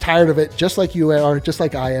TV is tired of it, just like you are, just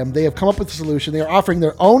like I am. They have come up with a solution. They are offering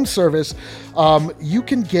their own service. You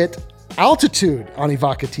can get Altitude on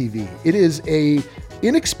Evoca TV. It is a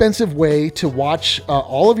inexpensive way to watch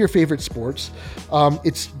all of your favorite sports.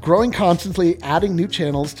 It's growing constantly, adding new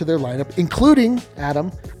channels to their lineup, including,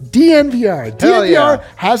 Adam, DNVR. DNVR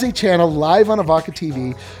has a channel live on Evoca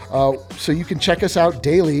TV, so you can check us out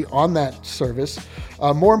daily on that service.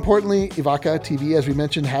 More importantly, Evoca TV, as we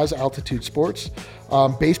mentioned, has Altitude Sports.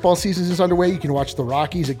 Baseball season is underway. You can watch the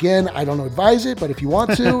Rockies again. I don't advise it, but if you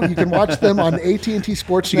want to, you can watch them on AT&T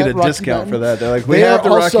Sportsnet. You get a Rocky discount Mountain. for that. They're like, we have the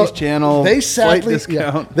Rockies channel. They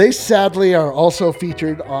sadly are also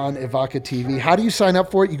featured on Evoca TV. How do you sign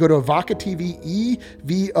up for it? You go to Evoca TV,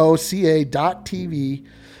 EVOCA.TV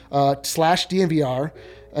 /DNVR.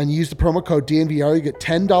 And use the promo code DNVR. You get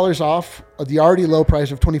 $10 off the already low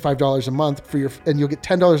price of $25 a month and you'll get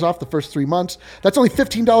 $10 off the first 3 months. That's only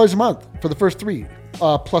 $15 a month for the first 3,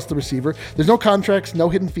 plus the receiver. There's no contracts, no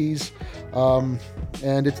hidden fees, and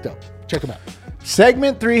it's dope. Check them out.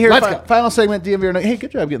 Segment 3 here. Let's go. Final segment, DNVR. Hey, good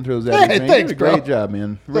job getting through those. Hey, thanks, bro. Great job,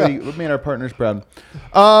 man. Really made our partners proud.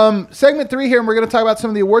 Segment 3 here, and we're going to talk about some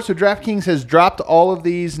of the awards. So DraftKings has dropped all of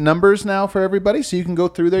these numbers now for everybody, so you can go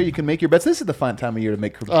through there. You can make your bets. This is the fun time of year to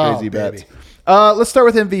make crazy bets. Let's start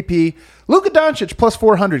with MVP. Luka Doncic plus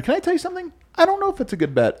 400. Can I tell you something? I don't know if it's a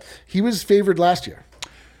good bet. He was favored last year.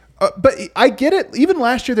 But I get it. Even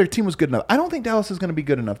last year, their team was good enough. I don't think Dallas is going to be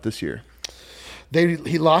good enough this year.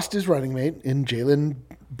 He lost his running mate in Jalen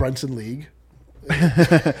Brunson League.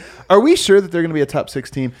 Are we sure that they're going to be a top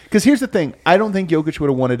 6 team? Because here's the thing. I don't think Jokic would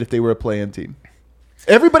have won it if they were a play-in team.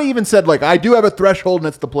 Everybody even said, like, I do have a threshold and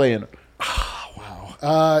it's the play-in.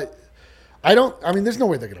 Wow. There's no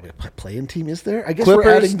way they're going to be a play-in team, is there? I guess Clippers,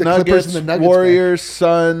 we're adding the Nuggets, Clippers and the Nuggets. Warriors,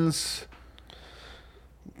 Suns.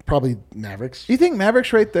 Probably Mavericks. You think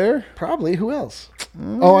Mavericks right there? Probably. Who else?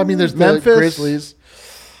 There's Memphis. The Grizzlies.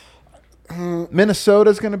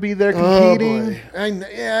 Minnesota's going to be there competing.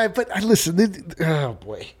 Oh, boy. Listen. Oh,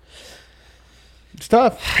 boy. It's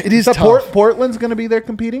tough. It is tough. Portland's going to be there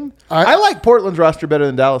competing. I like Portland's roster better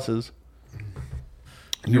than Dallas's.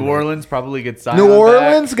 New Orleans probably gets Zion. New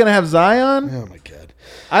Orleans going to have Zion. Oh, my God.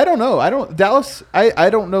 I don't know. Dallas, I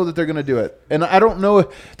don't know that they're going to do it. And I don't know.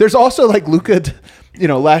 There's also like Luka,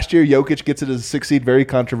 last year Jokic gets it as a 6 seed, very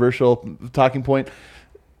controversial talking point.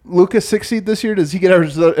 Luka 6 seed this year? Does he get our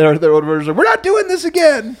we're not doing this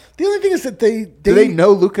again? The only thing is that do they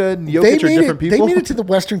know Luka and Jokic are different people? They made it to the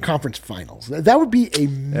Western Conference Finals. That would be a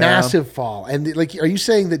massive fall. And are you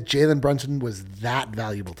saying that Jalen Brunson was that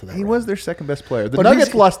valuable to them? He was their second best player. The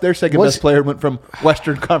Nuggets lost their second best player and went from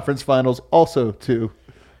Western Conference Finals also to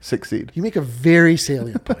succeed. You make a very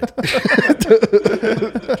salient point.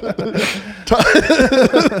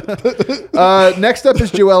 Next up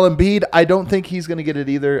is Joel Embiid. I don't think he's going to get it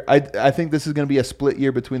either. I think this is going to be a split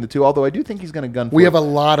year between the two. Although I do think he's going to gun for We it. have a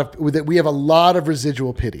lot of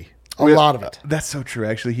residual pity. A lot of it. That's so true.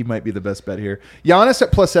 Actually, he might be the best bet here. Giannis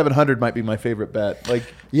at plus 700 might be my favorite bet. Like,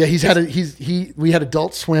 yeah, we had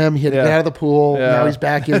Adult Swim. He had to get out of the pool. Yeah. Now he's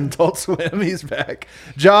back in. Adult Swim. He's back.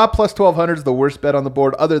 Ja plus 1200 is the worst bet on the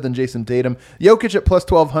board, other than Jason Tatum. Jokic at plus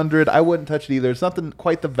 1200. I wouldn't touch it either. It's not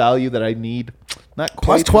quite the value that I need. Not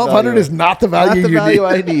quite. Plus 1200 is not the value you need.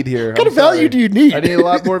 I need here. What kind of value do you need? I need a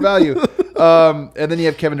lot more value. And then you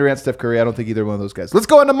have Kevin Durant, Steph Curry. I don't think either one of those guys. Let's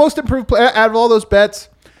go on to most improved player out of all those bets.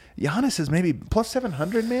 Giannis is maybe plus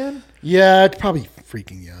 700, man. Yeah, it's probably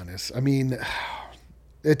freaking Giannis.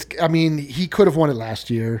 I mean, he could have won it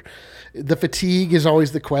last year. The fatigue is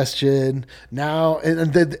always the question. Now,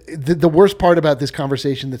 and the worst part about this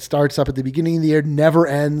conversation that starts up at the beginning of the year, never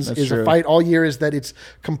ends, That's is true. a fight all year, is that it's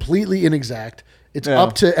completely inexact. It's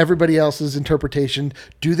up to everybody else's interpretation.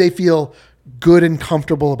 Do they feel good and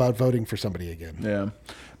comfortable about voting for somebody again? Yeah.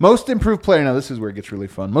 Most improved player. Now, this is where it gets really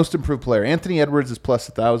fun. Most improved player. Anthony Edwards is plus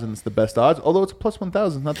 1,000. It's the best odds. Although it's a plus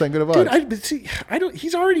 1,000. Not that good of odds. Dude,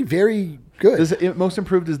 he's already very good. Most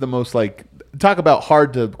improved is the most, like, talk about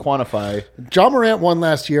hard to quantify. John Morant won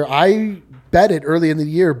last year. I bet it early in the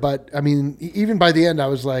year, but, I mean, even by the end, I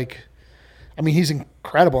was like, I mean, he's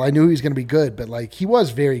incredible. I knew he was going to be good, but like he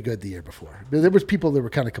was very good the year before. There was people that were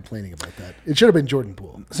kind of complaining about that. It should have been Jordan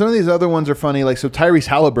Poole. Some of these other ones are funny. Like, so Tyrese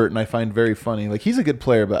Halliburton I find very funny. Like, he's a good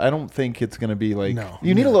player, but I don't think it's going to be like,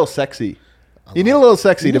 you need a little sexy. You need a little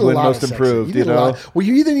sexy to win most improved, you know? Well,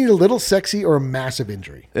 you either need a little sexy or a massive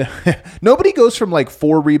injury. Nobody goes from like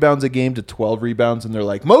 4 rebounds a game to 12 rebounds, and they're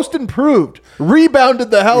like, most improved, rebounded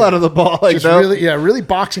the hell out of the ball. Like, just really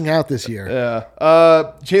boxing out this year. Yeah.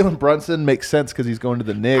 Jalen Brunson makes sense because he's going to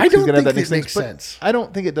the Knicks. I don't he's gonna think have that makes sense. I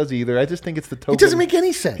don't think it does either. I just think it's the token. It doesn't make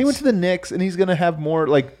any sense. He went to the Knicks, and he's going to have more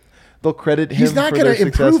like. They'll credit him. He's not for going their to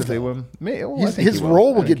improve. If they win. His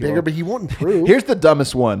role will get bigger, but he won't improve. Here's the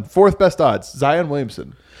dumbest one. 4th best odds. Zion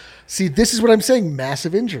Williamson. See, this is what I'm saying.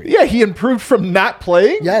 Massive injury. Yeah, he improved from not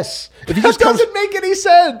playing. Yes. If he doesn't make any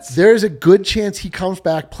sense. There is a good chance he comes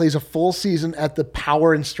back, plays a full season at the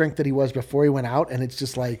power and strength that he was before he went out, and it's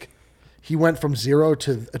just like he went from 0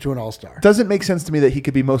 to an all-star. Doesn't make sense to me that he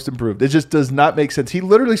could be most improved. It just does not make sense. He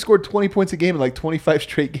literally scored 20 points a game in like 25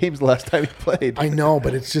 straight games the last time he played. I know,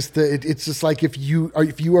 but it's just like if you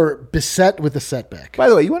are beset with a setback. By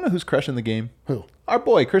the way, you want to know who's crushing the game? Who? Our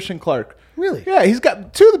boy, Christian Clark. Really? Yeah, he's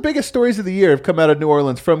got 2 of the biggest stories of the year have come out of New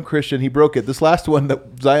Orleans from Christian. He broke it. This last one,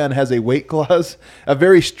 that Zion has a weight clause, a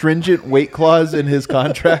very stringent weight clause in his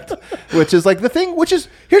contract, which is like the thing,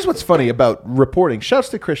 here's what's funny about reporting. Shouts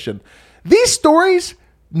to Christian. These stories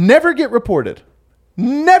never get reported.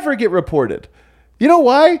 Never get reported. You know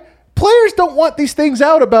why? Players don't want these things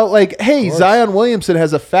out about like, hey, Zion Williamson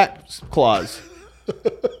has a fat clause.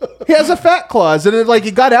 He has a fat clause, and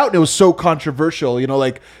it got out, and it was so controversial. You know,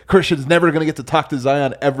 like Christian's never going to get to talk to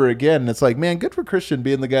Zion ever again. And it's like, man, good for Christian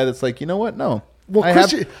being the guy that's like, you know what? No, well,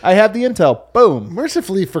 I have the intel. Boom.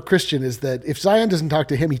 Mercifully for Christian is that if Zion doesn't talk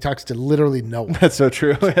to him, he talks to literally no one. That's so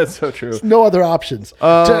true. That's so true. There's no other options.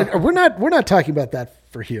 We're not talking about that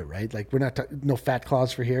for here, right? Like we're not no fat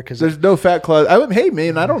clause for here because there's no fat clause. Hey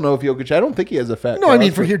man, I don't know if Jokic. I don't think he has a fat. No, clause. I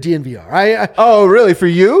mean for here DNVR. Oh, really? For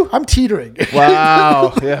you? I'm teetering.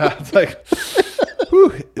 Wow. Yeah. It's like,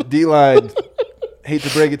 whew, D-line. Hate to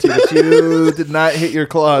break it to you, but you did not hit your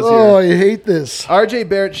claws here. Oh, I hate this. RJ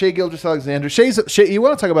Barrett, Shai Gilgeous-Alexander. Shea, you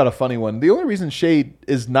want to talk about a funny one. The only reason Shai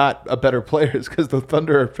is not a better player is because the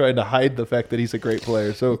Thunder are trying to hide the fact that he's a great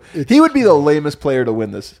player. So he would be the lamest player to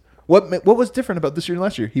win this. What was different about this year and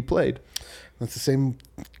last year? He played. That's the same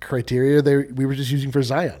criteria we were just using for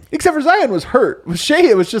Zion. Except for Zion was hurt. With Shai,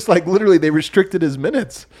 it was just like literally they restricted his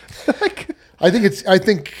minutes. I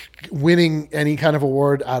think winning any kind of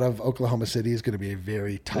award out of Oklahoma City is going to be a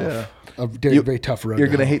very tough, very tough road. You're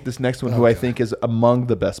going to hate this next one, who I think is among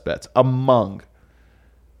the best bets. Jalen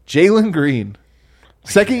Green.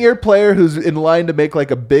 Second-year player who's in line to make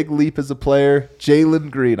like a big leap as a player.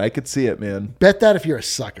 Jalen Green. I could see it, man. Bet that if you're a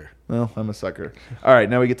sucker. Well, I'm a sucker. All right,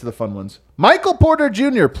 now we get to the fun ones. Michael Porter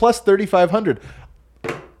Jr. plus 3,500.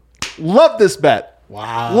 Love this bet.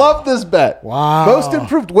 Wow. Love this bet. Wow. Most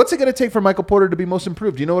improved. What's it going to take for Michael Porter to be most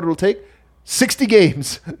improved? Do you know what it'll take? 60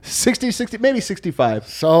 games. 60, maybe 65.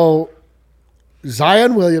 So,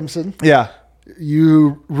 Zion Williamson. Yeah.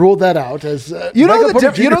 You ruled that out as You know Michael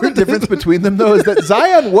Porter the Jr. difference between them though is that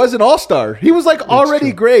Zion was an all-star. He was like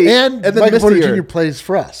already great, and then Michael missed Porter a year. Jr. plays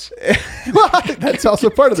for us. Well, that's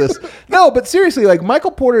also part of this. No, but seriously, like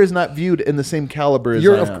Michael Porter is not viewed in the same caliber as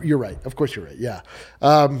Zion. You're right. Of course, you're right. Yeah.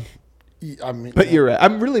 I mean, But you're right.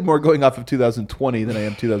 I'm really more going off of 2020 than I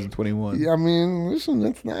am 2021. I mean, listen,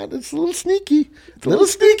 it's a little sneaky. It's a little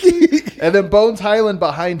sneaky. And then Bones Highland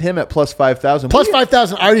behind him at plus 5,000. Plus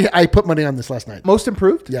 5,000. I put money on this last night. Most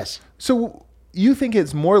improved? Yes. So you think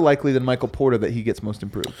it's more likely than Michael Porter that he gets most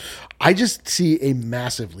improved? I just see a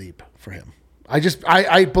massive leap for him.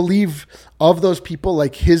 I believe of those people,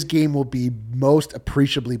 like his game will be most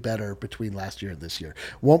appreciably better between last year and this year.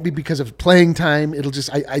 Won't be because of playing time. It'll just,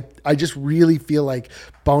 I just really feel like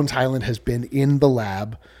Bones Highland has been in the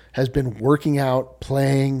lab, has been working out,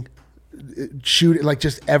 playing, shooting, like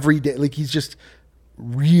just every day. Like he's just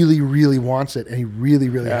really, really wants it. And he really,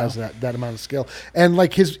 really has that amount of skill. And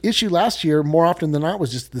like his issue last year, more often than not,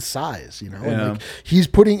 was just the size, you know, and like he's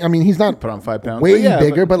putting, I mean, he's not put on 5 pounds, way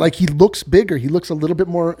bigger, but like he looks bigger. He looks a little bit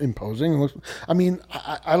more imposing. I mean,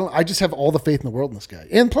 I just have all the faith in the world in this guy.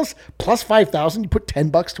 And plus 5,000, you put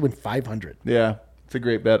 $10 to win 500. Yeah. It's a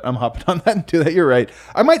great bet. I'm hopping on that and do that. You're right.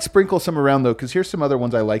 I might sprinkle some around though, because here's some other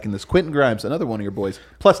ones I like in this. Quentin Grimes, another one of your boys,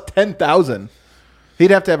 plus 10,000.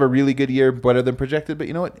 He'd have to have a really good year, better than projected. But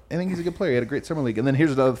you know what? I think he's a good player. He had a great summer league. And then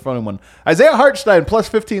here's another fun one: Isaiah Hartenstein plus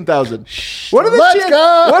 15,000. What are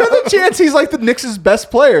the chances he's like the Knicks' best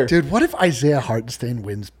player? Dude, what if Isaiah Hartenstein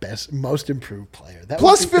wins most improved player? That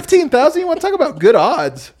plus 15,000. You want to talk about good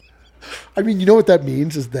odds? I mean, you know what that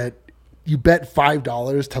means is that you bet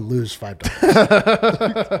 $5 to lose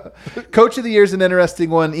 $5. Coach of the Year is an interesting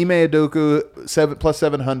one. Ime Udoka plus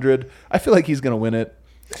 700. I feel like he's going to win it.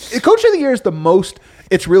 Coach of the Year is the most.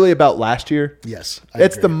 It's really about last year. Yes,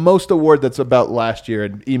 it's the most award that's about last year,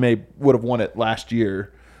 and Ime would have won it last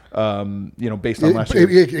year. Based on last year,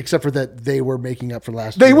 except for that they were making up for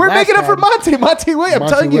last. They year. were making up for Monty Williams. I'm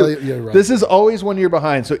telling you, right. This is always 1 year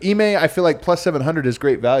behind. So Ime, I feel like plus 700 is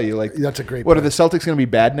great value. Like that's a great. What are the Celtics going to be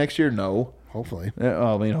bad next year? No. Hopefully.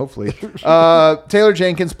 Hopefully. Taylor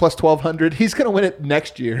Jenkins plus 1,200. He's going to win it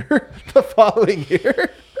next year, the following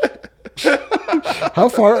year. How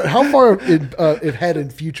far ahead in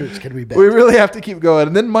futures can we bet? We really have to keep going.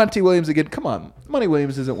 And then Monty Williams again. Come on. Monty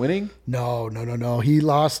Williams isn't winning. No. He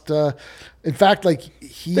lost. In fact,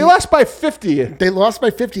 they lost by 50. They lost by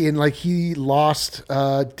 50, and like he lost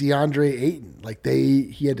DeAndre Ayton. Like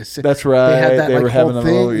he had to sit. That's right. They had that they were whole having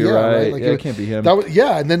thing. You're right. Like, it can't be him.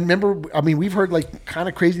 And then remember, I mean, we've heard like kind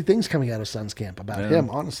of crazy things coming out of Suns camp about him.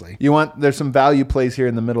 Honestly, there's some value plays here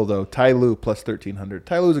in the middle though. Ty Lue plus 1,300.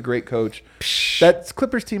 Ty Lue's a great coach. That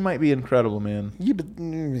Clippers team might be incredible, man. Yeah, but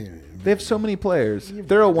they have so many players.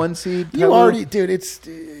 They're a 1 seed. Dude. It's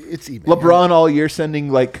Ime. LeBron all year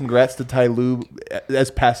sending like congrats to Ty Lue as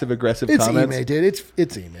passive aggressive comments. It's Ime, dude.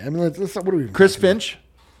 It's Ime. I mean, let's what are we? Chris Finch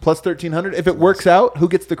plus 1,300. If it works out, who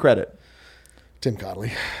gets the credit? Tim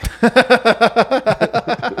Connolly.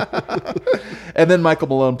 And then Michael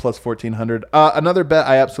Malone plus 1,400. Another bet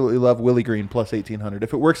I absolutely love: Willie Green plus 1,800.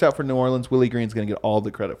 If it works out for New Orleans, Willie Green's going to get all the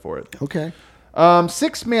credit for it. Okay.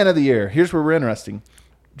 Sixth man of the year. Here's where we're interesting.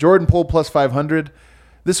 Jordan Poole plus 500.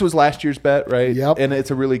 This was last year's bet, right? Yep. And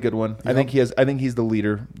it's a really good one. Yep. I think he's the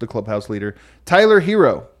leader, the clubhouse leader. Tyler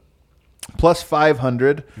Hero plus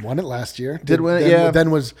 500. Won it last year. Did win it, yeah.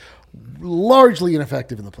 Then was largely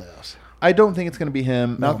ineffective in the playoffs. I don't think it's going to be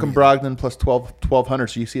him. Malcolm Brogdon plus 1,200,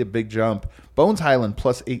 so you see a big jump. Bones Highland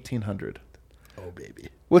plus 1,800. Oh, baby.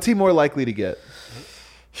 What's he more likely to get?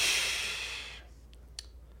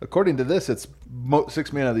 According to this, it's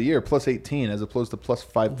sixth man of the year, plus 18, as opposed to plus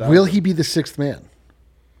 5,000. Will he be the sixth man?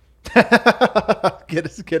 Get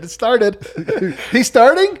it started. He's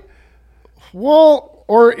starting? Well,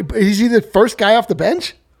 or is he the first guy off the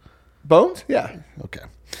bench? Bones? Yeah. Okay.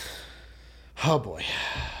 Oh, boy.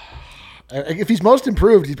 If he's most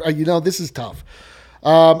improved, this is tough.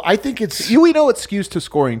 I think it's... We know it skews to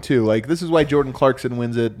scoring, too. Like, this is why Jordan Clarkson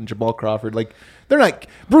wins it and Jamal Crawford. Like, they're not...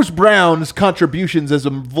 Bruce Brown's contributions as a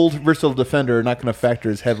versatile defender are not going to factor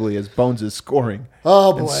as heavily as Bones' scoring.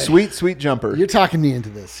 Oh, boy. And sweet jumper. You're talking me into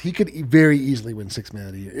this. He could very easily win sixth man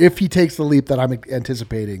of the year. If he takes the leap that I'm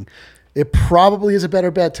anticipating, it probably is a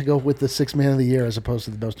better bet to go with the sixth man of the year as opposed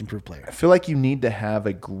to the most improved player. I feel like you need to have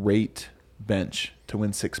a great bench to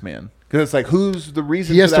win sixth man. Because it's like, who's the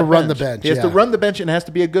reason he has to run bench? the bench? He has to run the bench, and it has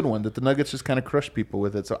to be a good one that the Nuggets just kind of crush people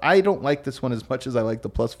with it. So I don't like this one as much as I like the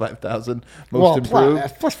plus 5,000 most improved.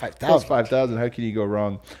 Plus 5,000. Plus 5,000. How can you go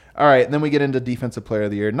wrong? All right, and then we get into defensive player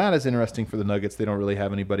of the year. Not as interesting for the Nuggets. They don't really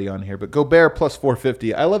have anybody on here. But Gobert plus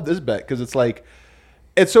 450. I love this bet because it's like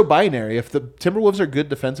it's so binary. If the Timberwolves are good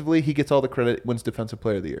defensively, he gets all the credit, wins Defensive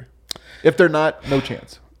Player of the Year. If they're not, no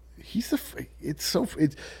chance. It's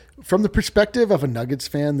from the perspective of a Nuggets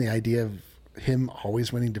fan, the idea of him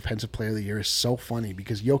always winning Defensive Player of the Year is so funny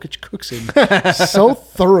because Jokic cooks him so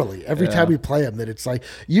thoroughly every time we play him that it's like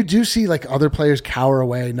you do see like other players cower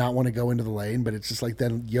away, not want to go into the lane, but it's just like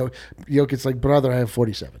then Jokic's like, brother, I have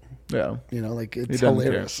 47. Yeah, like it's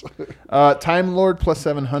hilarious. Time Lord plus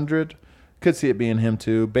 700. Could see it being him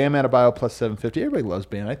too. Bam Adebayo plus 750. Everybody loves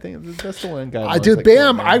Bam. I think that's the one guy.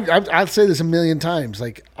 Bam. I'd say this a million times.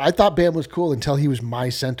 Like I thought Bam was cool until he was my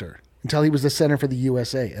center. Until he was the center for the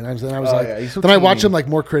USA, and I was I watched him like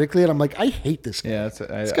more critically, and I'm like, I hate this guy. Yeah,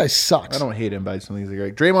 this guy sucks. I don't hate him, but I just think he's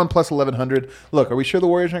great. Draymond plus 1100. Look, are we sure the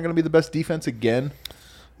Warriors aren't going to be the best defense again?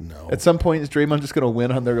 No. At some point, is Draymond just going to win?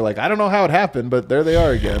 And they're like, I don't know how it happened, but there they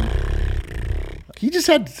are again. He just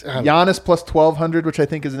had Giannis plus 1200, which I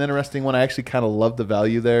think is an interesting one. I actually kind of love the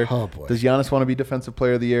value there. Oh boy, does Giannis want to be Defensive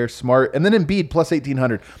Player of the Year? Smart, and then Embiid plus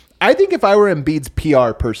 1800. I think if I were Embiid's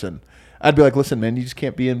PR person, I'd be like, listen, man, you just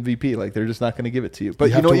can't be MVP. Like, they're just not going to give it to you.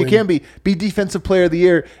 But you know what you can be? Be Defensive Player of the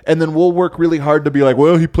Year, and then we'll work really hard to be like,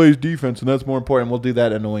 well, he plays defense, and that's more important. We'll do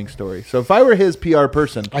that annoying story. So if I were his PR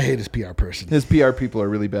person. I hate his PR person. His PR people are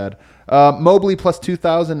really bad. Mobley plus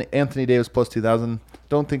 2,000. Anthony Davis plus 2,000.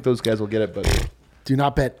 Don't think those guys will get it, but. Do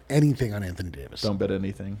not bet anything on Anthony Davis. Don't bet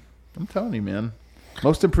anything. I'm telling you, man.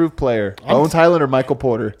 Most improved player, Bones Highland or Michael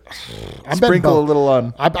Porter? Sprinkle a little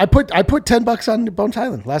on. I put $10 on Bones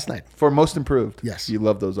Highland last night for most improved. Yes, you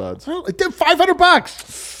love those odds. Well, it did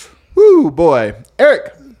 $500. Woo, boy,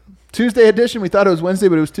 Eric. Tuesday edition. We thought it was Wednesday,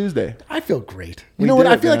 but it was Tuesday. I feel great. You know what?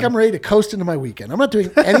 I feel like I'm ready to coast into my weekend. I'm not doing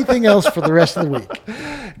anything else for the rest of the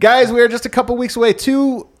week. Guys, we are just a couple weeks away,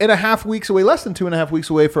 2.5 weeks away, less than 2.5 weeks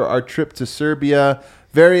away for our trip to Serbia.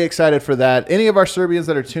 Very excited for that. Any of our Serbians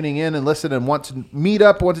that are tuning in and listen and want to meet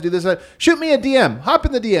up, want to do this, shoot me a DM. Hop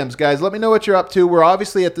in the DMs, guys. Let me know what you're up to. We're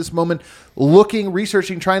obviously at this moment looking,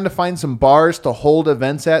 researching, trying to find some bars to hold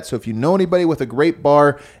events at. So if you know anybody with a great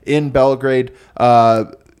bar in Belgrade,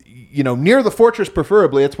 near the Fortress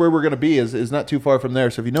preferably, it's where we're going to be, is not too far from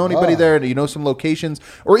there. So if you know anybody there and you know some locations,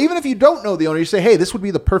 or even if you don't know the owner, you say, hey, this would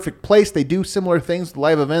be the perfect place. They do similar things,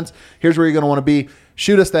 live events. Here's where you're going to want to be.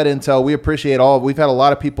 Shoot us that intel. We appreciate all. We've had a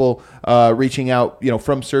lot of people reaching out,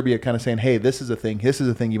 from Serbia, kind of saying, "Hey, this is a thing. This is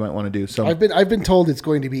a thing you might want to do." So I've been told it's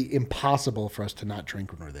going to be impossible for us to not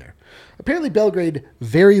drink when we're there. Apparently, Belgrade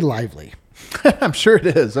very lively. I'm sure it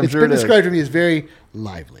is. It's been described to me as very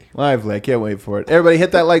lively. Lively. I can't wait for it. Everybody,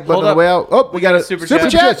 hit that like button on the way out. Oh, we got a super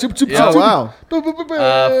chat. Oh wow!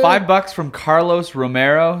 $5 from Carlos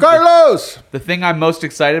Romero. Carlos. The thing I'm most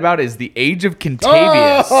excited about is the Age of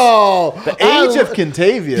Contavious. The Age of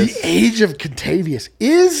Contavious. The Age of Contavious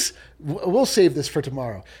is. We'll save this for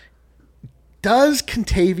tomorrow. Does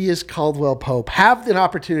Contavious Caldwell Pope have an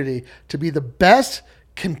opportunity to be the best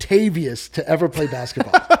Contavious to ever play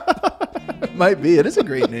basketball? It might be. It is a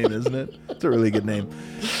great name, isn't it? It's a really good name.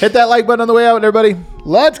 Hit that like button on the way out, everybody.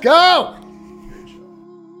 Let's go.